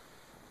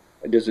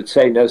 does it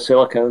say no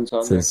silicones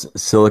on It says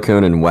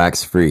silicone and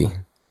wax free.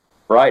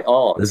 Right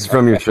on. This is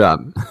from your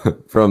shop,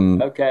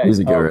 from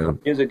Music Go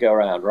Round. Music Go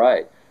Round,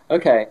 right.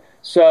 Okay,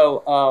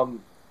 so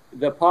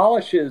the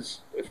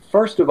polishes,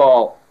 first of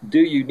all, do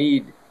you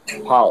need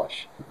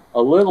polish?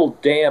 A little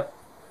damp,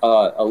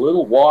 a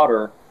little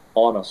water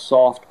on a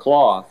soft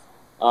cloth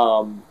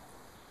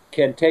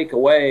can take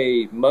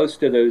away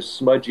most of those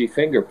smudgy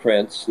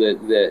fingerprints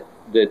that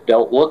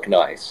don't look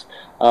nice.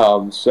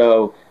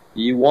 So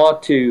you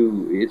want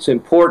to, it's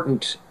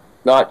important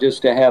not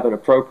just to have an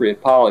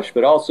appropriate polish,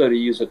 but also to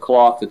use a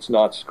cloth that's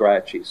not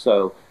scratchy.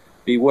 So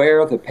beware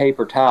of the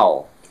paper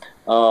towel,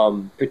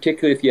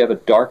 particularly if you have a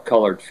dark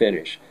colored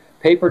finish.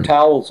 Paper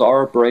towels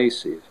are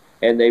abrasive,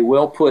 and they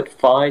will put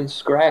fine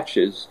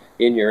scratches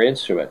in your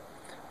instrument.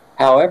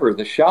 However,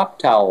 the shop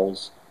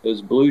towels,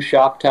 those blue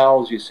shop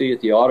towels you see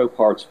at the auto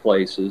parts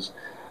places,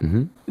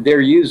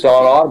 they're used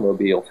on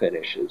automobile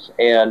finishes,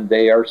 and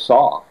they are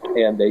soft,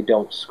 and they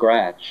don't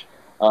scratch.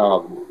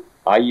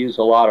 I use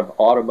a lot of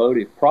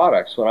automotive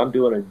products when I'm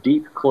doing a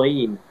deep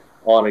clean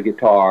on a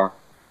guitar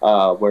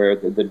where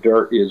the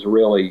dirt is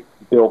really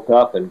built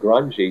up and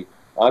grungy.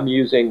 I'm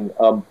using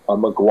a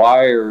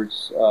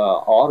Meguiar's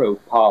auto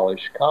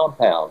polish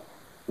compound,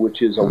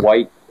 which is a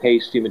white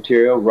pasty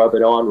material. Rub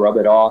it on, rub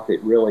it off.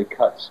 It really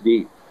cuts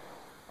deep.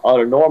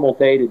 On a normal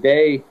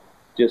day-to-day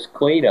just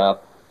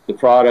cleanup, the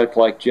product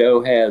like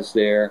Joe has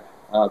there,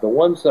 the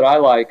ones that I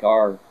like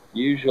are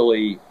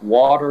usually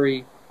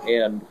watery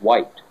and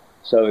white.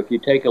 So if you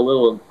take a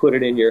little and put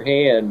it in your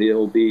hand,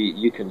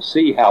 you can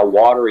see how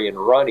watery and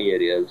runny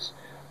it is,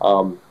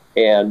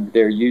 and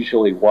they're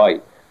usually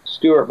white.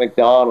 Stuart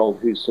McDonald,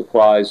 who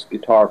supplies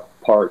guitar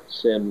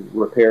parts and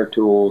repair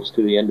tools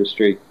to the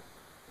industry,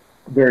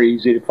 very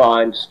easy to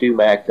find,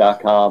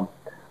 stumac.com.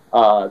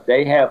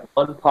 They have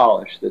one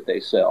polish that they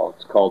sell.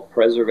 It's called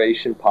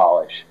Preservation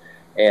Polish,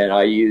 and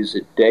I use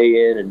it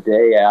day in and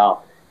day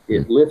out.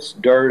 It lifts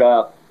dirt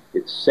up.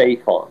 It's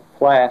safe on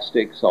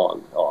plastics,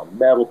 on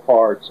metal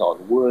parts,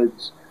 on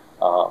woods.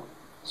 But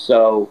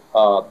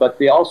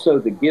also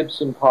the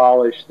Gibson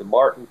polish, the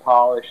Martin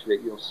polish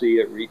that you'll see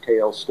at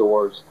retail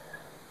stores.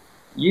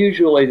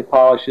 Usually the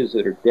polishes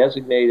that are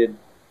designated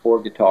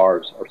for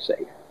guitars are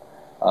safe.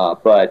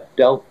 But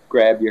don't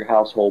grab your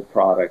household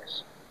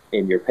products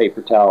in your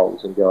paper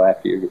towels and go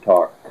after your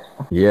guitar.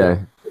 Yeah.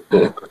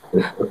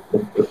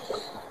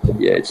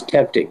 Yeah, it's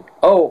tempting.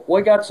 Oh,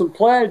 we got some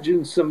Pledge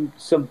and some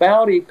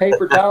Bounty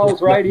paper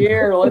towels right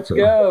here. Let's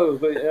go.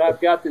 And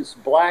I've got this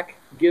black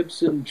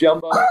Gibson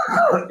jumbo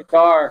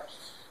guitar.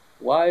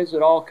 Why is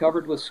it all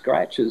covered with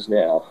scratches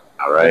now?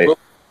 All right.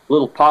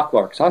 Little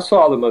pockmarks. I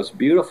saw the most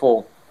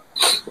beautiful,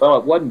 well,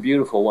 it wasn't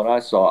beautiful when I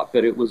saw it,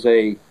 but it was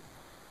a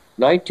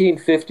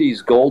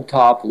 1950s gold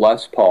top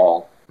Les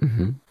Paul.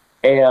 Mm-hmm.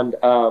 And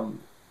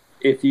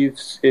if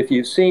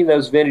you've seen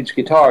those vintage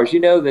guitars, you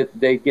know that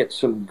they get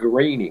some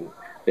greening.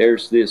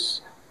 There's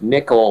this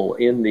nickel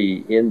in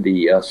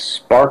the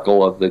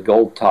sparkle of the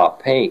gold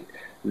top paint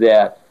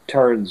that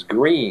turns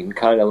green,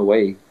 kind of the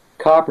way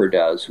copper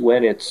does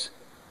when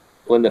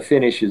the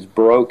finish is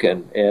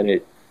broken and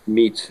it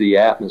meets the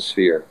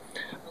atmosphere.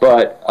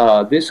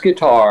 But this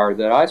guitar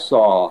that I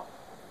saw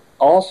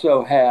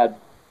also had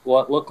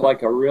what looked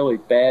like a really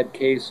bad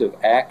case of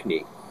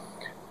acne,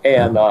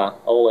 and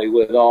only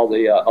with all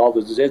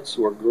the zits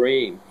were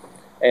green.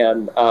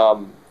 And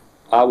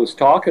I was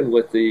talking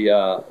with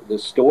the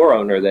store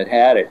owner that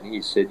had it, and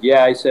he said,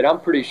 I'm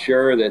pretty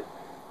sure that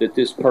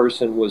this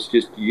person was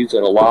just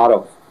using a lot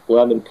of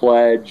Lemon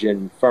Pledge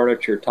and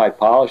furniture type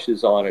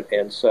polishes on it,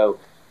 and so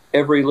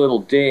every little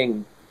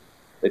ding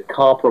that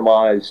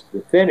compromised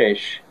the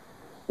finish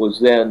was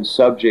then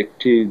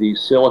subject to these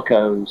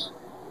silicones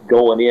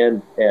going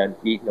in and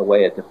eating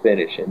away at the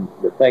finish, and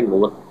the thing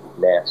looked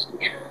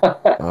nasty.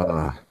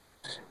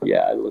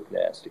 Yeah, it looked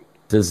nasty.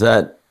 Does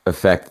that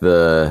affect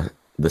the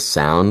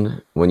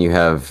sound when you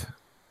have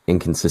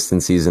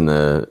inconsistencies in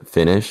the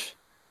finish?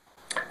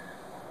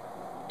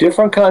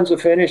 Different kinds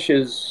of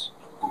finishes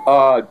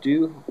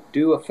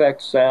do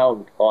affect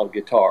sound on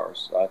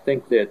guitars. I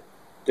think that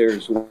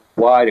there's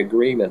wide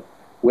agreement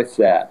with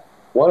that.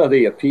 One of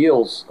the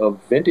appeals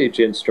of vintage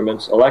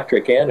instruments,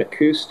 electric and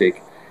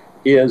acoustic,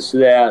 is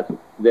that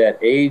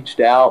aged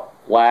out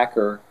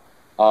lacquer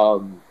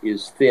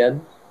is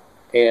thin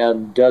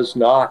and does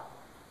not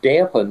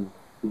dampen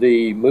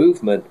the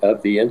movement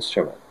of the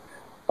instrument.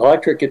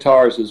 Electric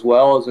guitars, as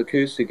well as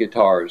acoustic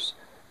guitars,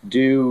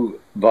 do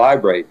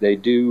vibrate. They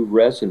do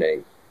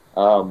resonate.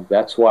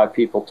 That's why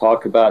people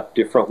talk about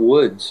different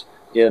woods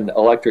in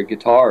electric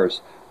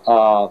guitars.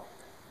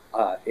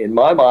 In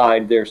my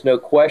mind, there's no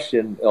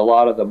question a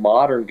lot of the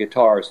modern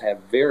guitars have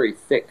very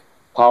thick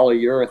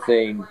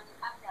polyurethane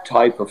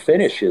type of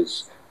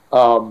finishes,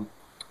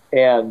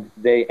 and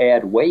they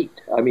add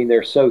weight. I mean,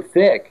 they're so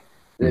thick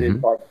that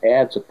it like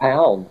adds a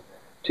pound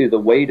to the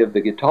weight of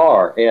the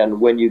guitar. And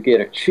when you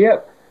get a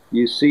chip,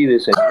 you see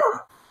this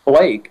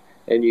flake,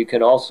 and you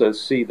can also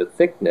see the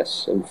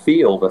thickness and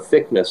feel the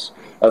thickness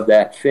of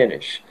that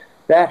finish.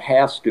 That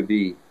has to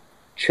be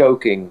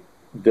choking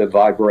the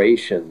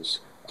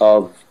vibrations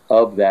of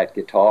that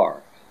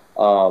guitar.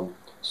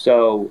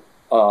 So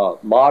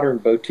modern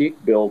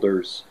boutique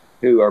builders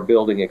who are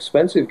building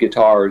expensive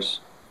guitars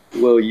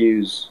will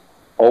use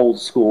old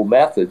school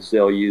methods.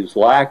 They'll use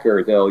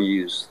lacquer, they'll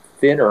use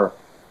thinner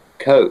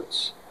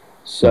coats.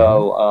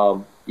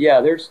 So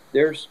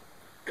there's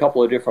a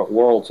couple of different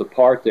worlds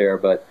apart there,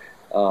 but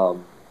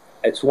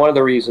it's one of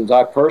the reasons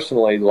I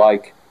personally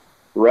like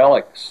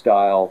relic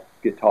style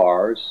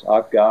guitars.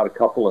 I've got a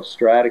couple of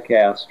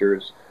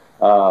Stratocasters.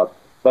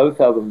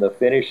 Both of them, the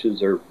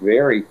finishes are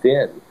very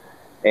thin,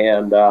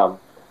 and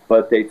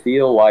but they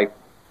feel like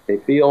they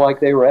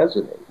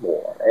resonate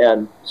more.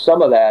 And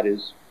some of that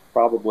is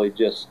probably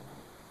just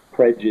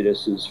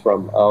prejudices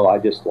from I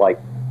just like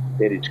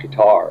vintage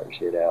guitars,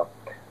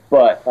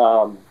 But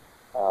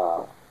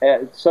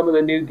and some of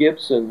the new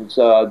Gibsons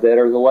that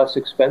are the less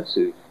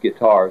expensive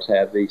guitars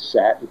have these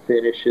satin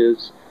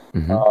finishes.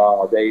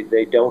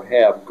 They don't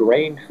have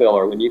grain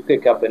filler. When you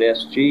pick up an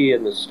SG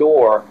in the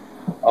store,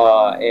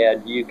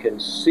 and you can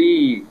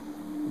see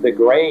the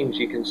grains,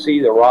 you can see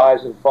the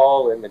rise and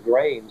fall in the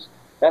grains.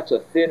 That's a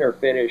thinner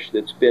finish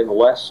that's been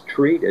less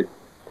treated.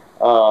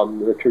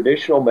 The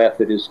traditional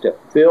method is to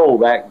fill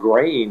that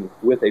grain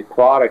with a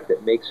product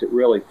that makes it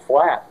really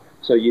flat,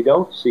 so you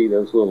don't see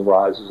those little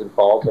rises and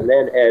falls, and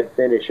then add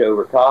finish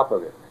over top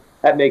of it.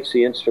 That makes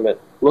the instrument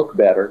look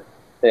better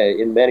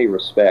in many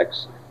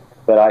respects,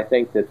 but I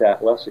think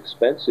that less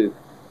expensive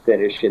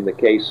finish in the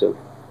case of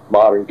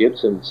modern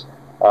Gibsons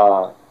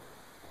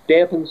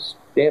dampens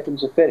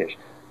the finish.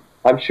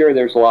 I'm sure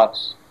there's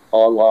lots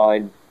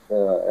online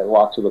and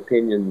lots of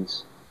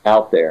opinions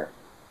out there,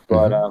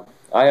 but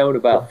I own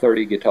about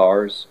 30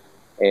 guitars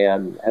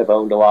and have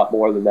owned a lot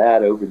more than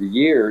that over the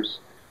years,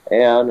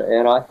 and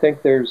I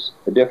think there's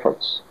a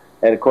difference.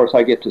 And of course,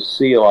 I get to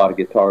see a lot of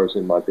guitars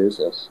in my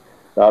business,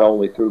 not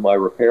only through my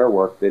repair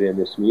work, but in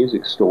this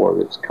music store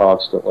that's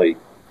constantly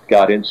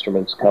got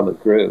instruments coming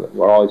through. And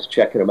we're always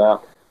checking them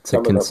out. It's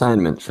a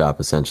consignment shop,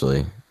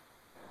 essentially.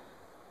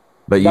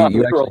 But you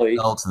actually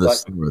sell to the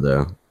store,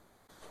 though.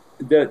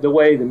 The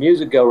way the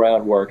music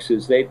go-round works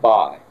is they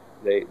buy.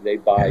 They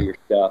buy your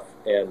stuff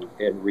and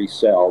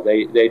resell.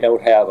 They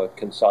don't have a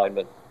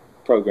consignment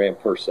program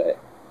per se.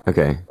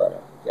 Okay.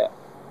 But, yeah.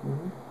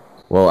 Mm-hmm.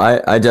 Well,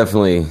 I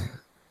definitely...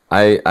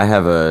 I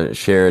have an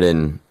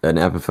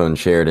Epiphone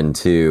Sheridan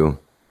 2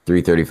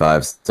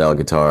 335 style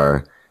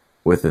guitar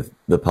with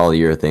the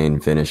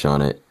polyurethane finish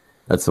on it.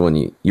 That's the one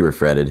you were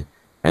fretted.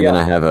 And then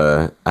I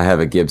have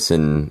a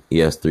Gibson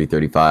ES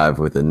 335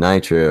 with a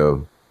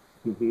nitro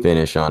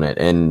finish on it.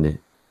 And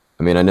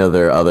I mean, I know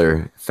there are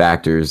other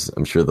factors.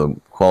 I'm sure the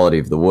quality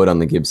of the wood on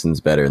the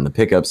Gibson's better and the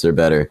pickups are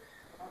better,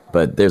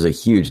 but there's a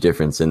huge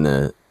difference in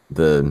the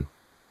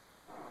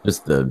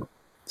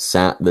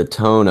sound. The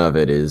tone of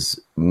it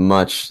is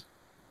much.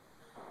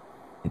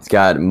 It's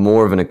got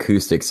more of an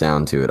acoustic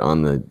sound to it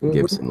on the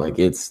Gibson. Like,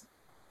 it's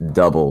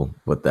double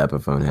what the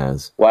Epiphone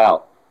has.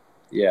 Wow.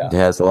 Yeah. It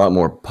has a lot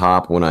more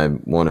pop when I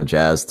want a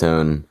jazz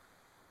tone.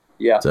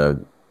 Yeah.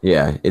 So,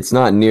 yeah, it's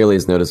not nearly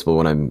as noticeable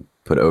when I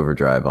put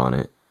overdrive on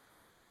it.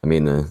 I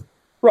mean, the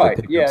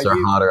pickups are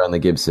hotter on the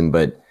Gibson,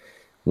 but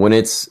when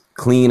it's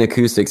clean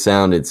acoustic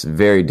sound, it's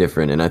very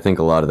different, and I think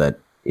a lot of that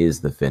is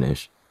the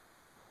finish.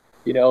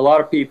 You know, a lot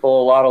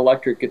of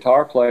electric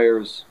guitar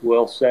players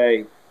will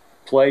say,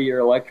 play your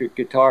electric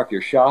guitar. If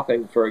you're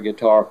shopping for a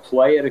guitar,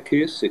 play it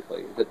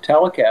acoustically. The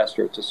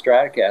Telecaster, it's a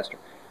Stratocaster.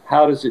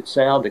 How does it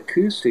sound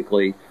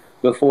acoustically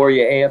before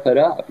you amp it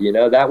up? You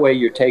know, that way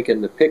you're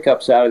taking the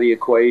pickups out of the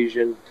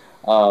equation.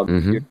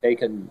 You're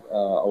taking a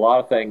lot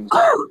of things,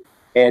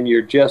 and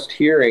you're just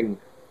hearing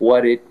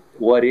what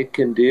it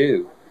can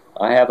do.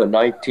 I have a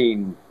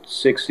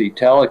 1960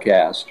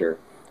 Telecaster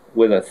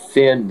with a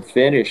thin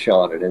finish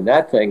on it, and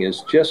that thing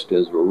is just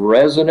as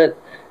resonant,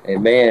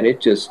 and man,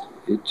 it just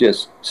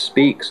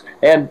speaks.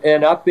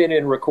 And I've been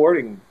in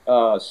recording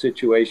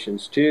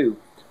situations too,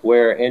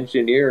 where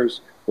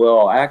engineers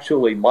will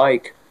actually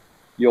mic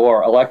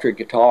your electric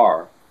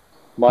guitar,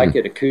 mic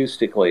it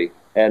acoustically,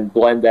 and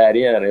blend that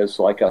in as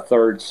like a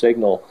third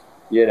signal.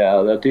 You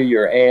know, they'll do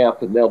your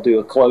amp, and they'll do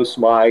a close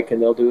mic,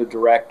 and they'll do a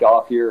direct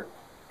off your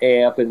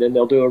amp, and then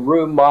they'll do a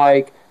room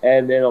mic,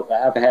 and then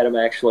I've had them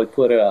actually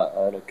put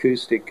an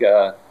acoustic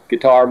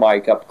guitar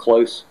mic up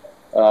close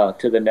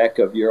to the neck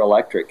of your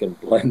electric and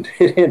blend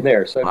it in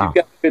there. So if you've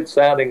got a good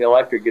sounding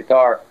electric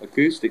guitar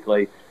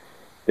acoustically,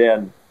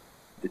 then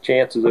the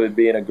chances of it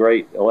being a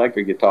great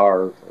electric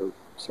guitar are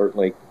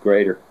certainly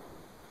greater.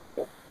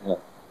 Yeah.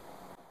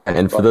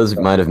 And for those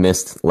who might have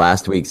missed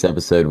last week's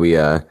episode,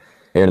 Aaron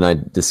and I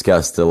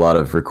discussed a lot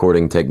of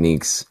recording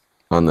techniques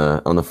on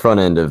the front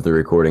end of the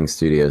recording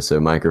studio, so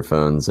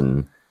microphones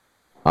and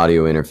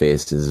audio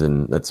interfaces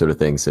and that sort of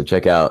thing. So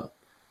check out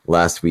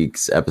last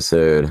week's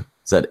episode.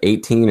 Is that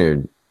 18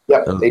 or?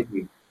 Yeah,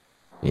 18.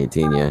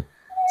 18, yeah.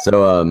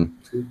 So,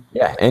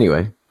 yeah,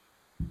 anyway.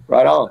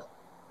 Right on.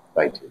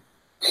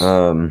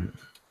 19.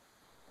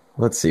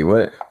 Let's see,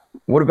 what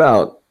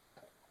about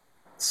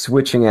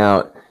switching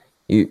out?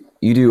 You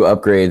do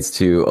upgrades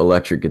to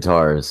electric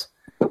guitars.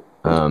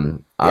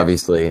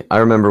 Obviously, I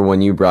remember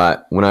when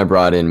I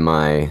brought in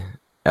my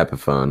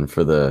Epiphone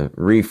for the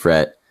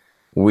refret,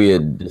 we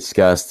had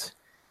discussed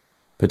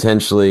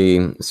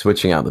potentially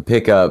switching out the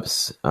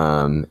pickups,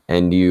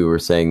 and you were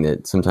saying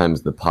that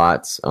sometimes the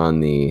pots on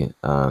the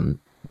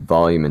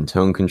volume and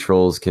tone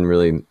controls can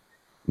really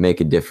make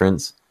a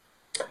difference.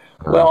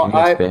 Well, can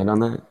you expand on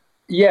that?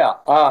 Yeah,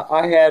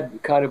 I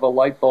had kind of a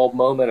light bulb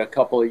moment a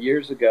couple of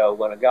years ago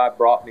when a guy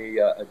brought me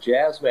a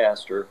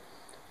Jazzmaster,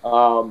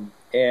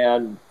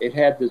 and it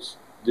had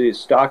the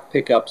stock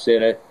pickups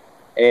in it,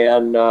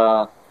 and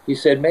he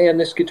said, "Man,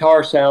 this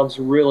guitar sounds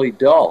really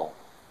dull."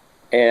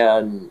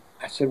 And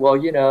I said, "Well,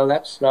 you know,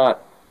 that's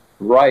not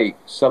right.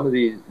 Some of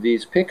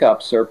these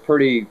pickups are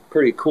pretty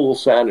cool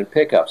sounding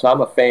pickups. I'm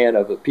a fan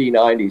of a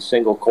P90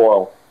 single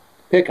coil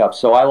pickup,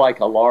 so I like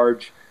a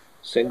large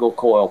single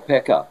coil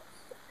pickup."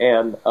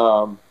 And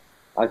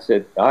I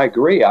said, "I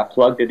agree." I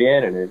plugged it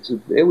in,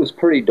 and it was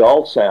pretty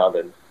dull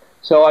sounding.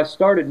 So I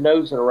started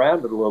nosing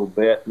around it a little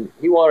bit, and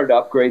he wanted to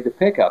upgrade the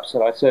pickups.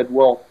 And I said,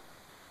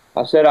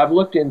 I've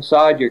looked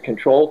inside your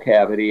control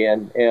cavity,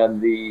 and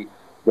the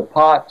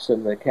pots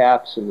and the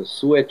caps and the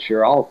switch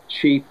are all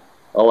cheap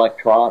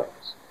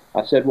electronics.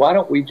 I said, why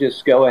don't we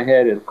just go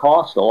ahead and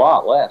cost a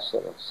lot less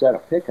than a set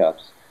of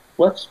pickups?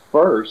 Let's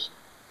first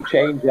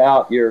change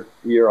out your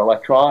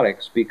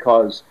electronics,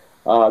 because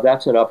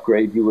that's an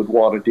upgrade you would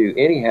want to do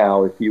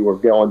anyhow if you were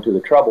going to the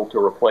trouble to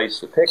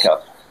replace the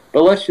pickups.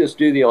 But let's just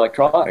do the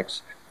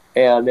electronics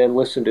and then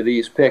listen to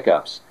these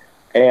pickups.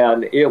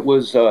 And it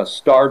was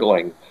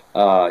startling.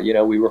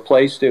 We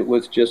replaced it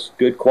with just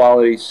good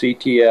quality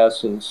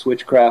CTS and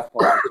Switchcraft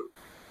parts.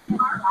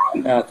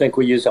 I think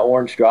we used an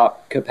orange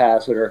drop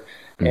capacitor.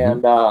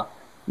 And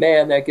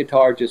man, that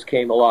guitar just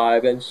came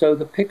alive. And so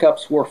the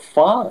pickups were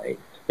fine.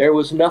 there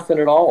was nothing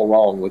at all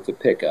wrong with the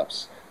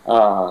pickups.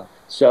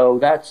 So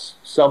that's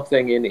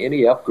something in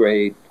any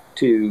upgrade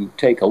to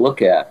take a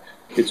look at.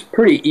 It's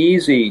pretty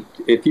easy.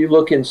 If you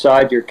look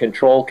inside your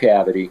control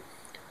cavity,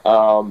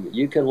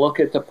 you can look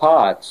at the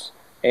pots,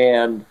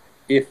 and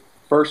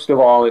first of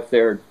all, if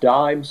they're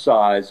dime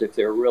size, if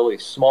they're really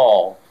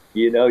small,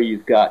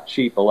 you've got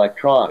cheap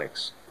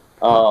electronics.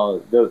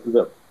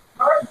 The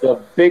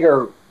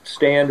bigger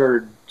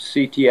standard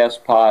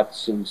CTS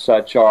pots and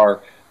such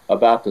are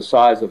about the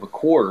size of a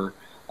quarter.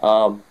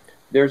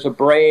 There's a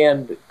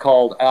brand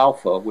called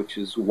Alpha, which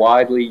is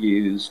widely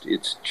used.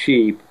 It's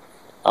cheap.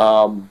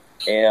 And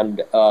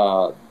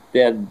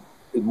then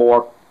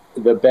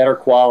the better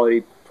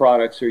quality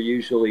products are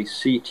usually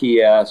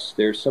CTS.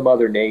 There's some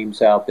other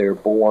names out there.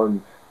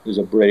 Born is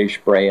a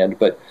British brand,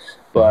 but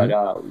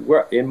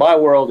in my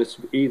world, it's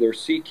either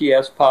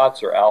CTS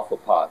pots or Alpha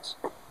pots.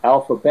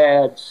 Alpha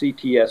bad,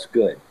 CTS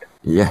good.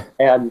 Yeah.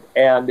 And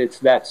it's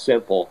that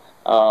simple.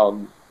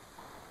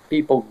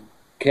 People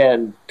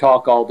can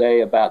talk all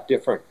day about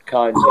different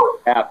kinds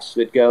of apps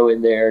that go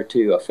in there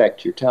to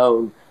affect your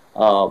tone.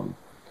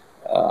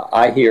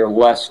 I hear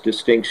less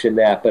distinction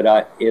but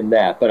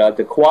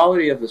the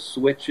quality of the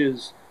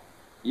switches,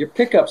 your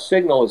pickup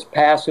signal is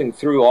passing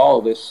through all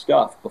of this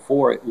stuff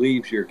before it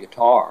leaves your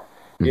guitar.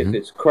 Mm-hmm. If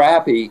it's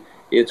crappy,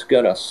 it's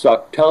going to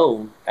suck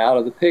tone out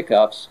of the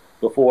pickups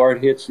before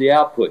it hits the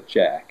output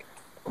jack,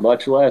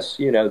 much less,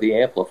 the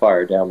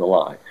amplifier down the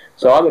line.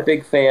 So I'm a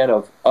big fan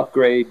of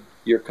upgrade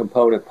your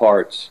component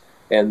parts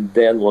and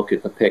then look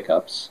at the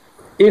pickups.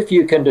 If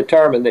you can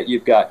determine that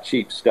you've got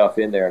cheap stuff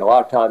in there, and a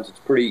lot of times it's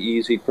pretty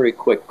easy, pretty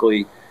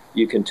quickly,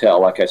 you can tell,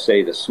 like I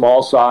say, the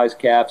small size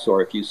caps,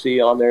 or if you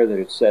see on there that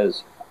it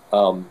says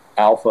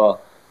Alpha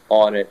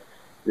on it,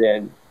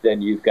 then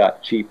you've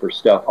got cheaper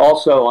stuff.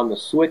 Also on the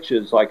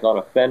switches, like on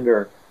a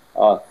Fender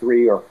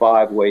 3 or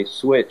 5-way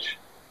switch,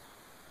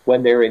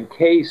 when they're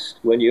encased,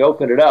 when you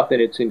open it up and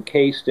it's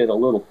encased in a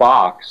little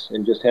box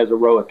and just has a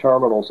row of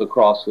terminals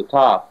across the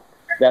top,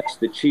 that's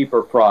the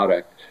cheaper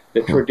product.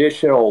 The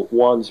traditional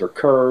ones are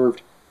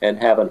curved and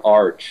have an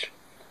arch.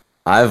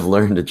 I've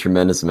learned a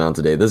tremendous amount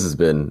today. This has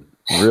been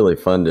really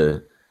fun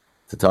to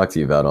talk to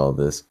you about all of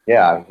this.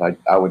 Yeah,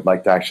 I would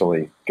like to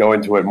actually go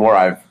into it more.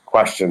 I have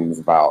questions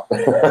about.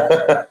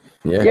 Yeah,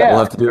 we'll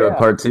have to do a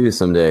part 2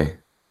 someday.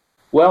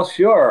 Well,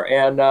 sure.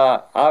 And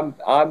I'm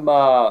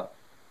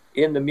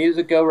in the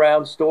Music Go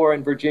Round store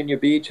in Virginia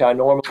Beach. I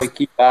normally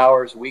keep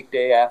hours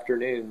weekday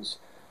afternoons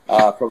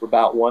from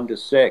about 1 to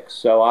 6.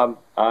 So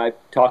I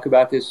talk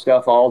about this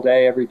stuff all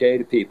day, every day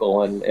to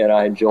people, and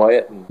I enjoy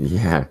it.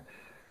 Yeah.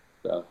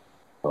 So.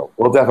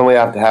 We'll definitely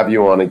have to have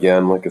you on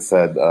again. Like I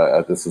said,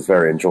 this is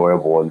very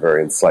enjoyable and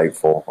very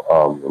insightful.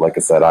 Like I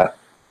said,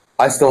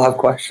 I still have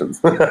questions.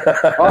 All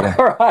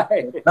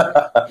right.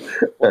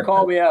 Well,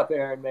 call me up,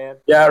 Aaron, man.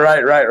 Yeah,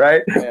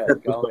 right. Yeah,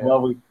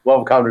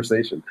 love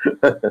conversation.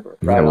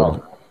 Right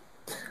on.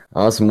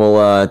 Awesome.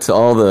 Well, to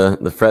all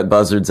the fret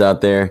buzzards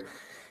out there,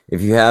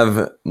 if you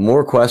have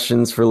more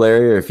questions for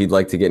Larry, or if you'd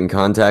like to get in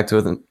contact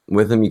with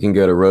him, you can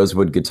go to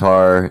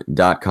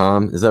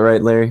rosewoodguitar.com. Is that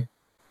right, Larry?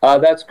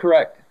 That's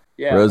correct.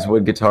 Yeah.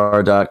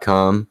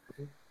 rosewoodguitar.com.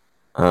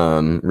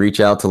 Reach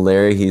out to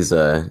Larry. He's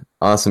a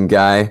awesome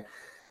guy,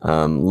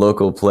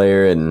 local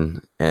player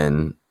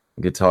and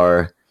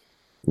guitar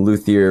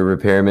luthier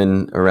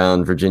repairman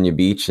around Virginia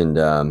Beach. And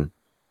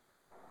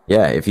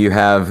if you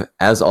have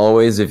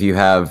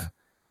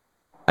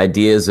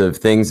ideas of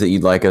things that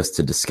you'd like us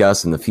to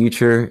discuss in the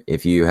future,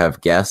 if you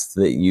have guests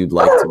that you'd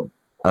like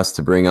us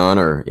to bring on,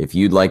 or if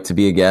you'd like to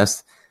be a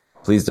guest,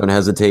 please don't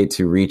hesitate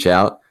to reach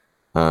out.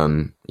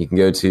 You can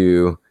go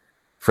to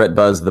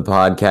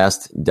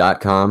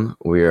fretbuzzthepodcast.com.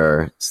 We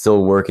are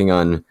still working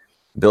on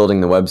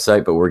building the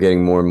website, but we're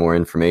getting more and more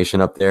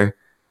information up there.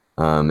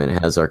 And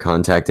it has our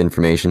contact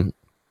information.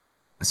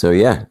 So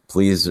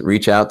please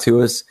reach out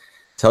to us.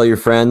 Tell your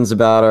friends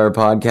about our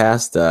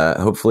podcast.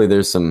 Hopefully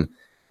there's some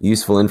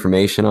useful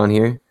information on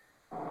here.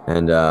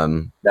 And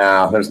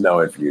there's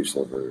no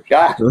useful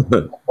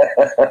information.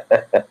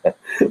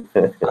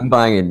 I'm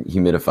buying a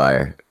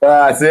humidifier.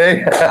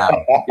 See?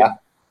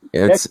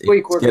 Next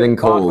week it's getting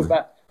cold.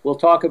 We'll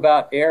talk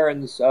about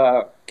Aaron's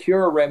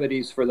cure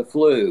remedies for the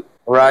flu.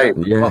 Right.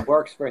 Yeah. What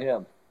works for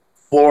him.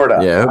 Florida.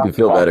 Yeah, I hope you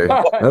feel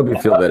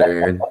better.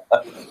 Aaron.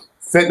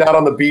 Sitting out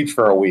on the beach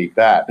for a week.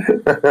 That.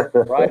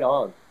 Right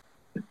on.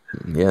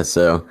 Yeah,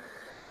 so.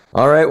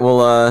 All right,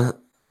 well,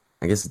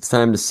 I guess it's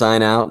time to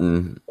sign out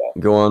and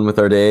go on with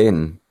our day.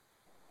 And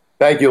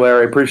thank you,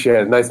 Larry.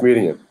 Appreciate it. Nice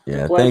meeting you.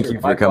 Yeah, thank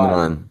you for coming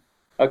on.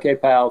 Okay,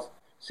 pals.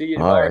 See you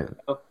tomorrow.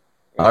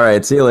 All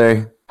right, see you,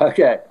 Larry.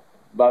 Okay,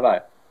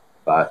 bye-bye.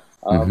 Bye.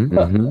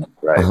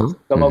 Right.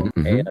 Some of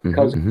them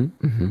because it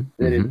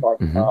is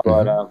part of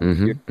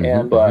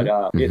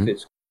but if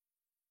it's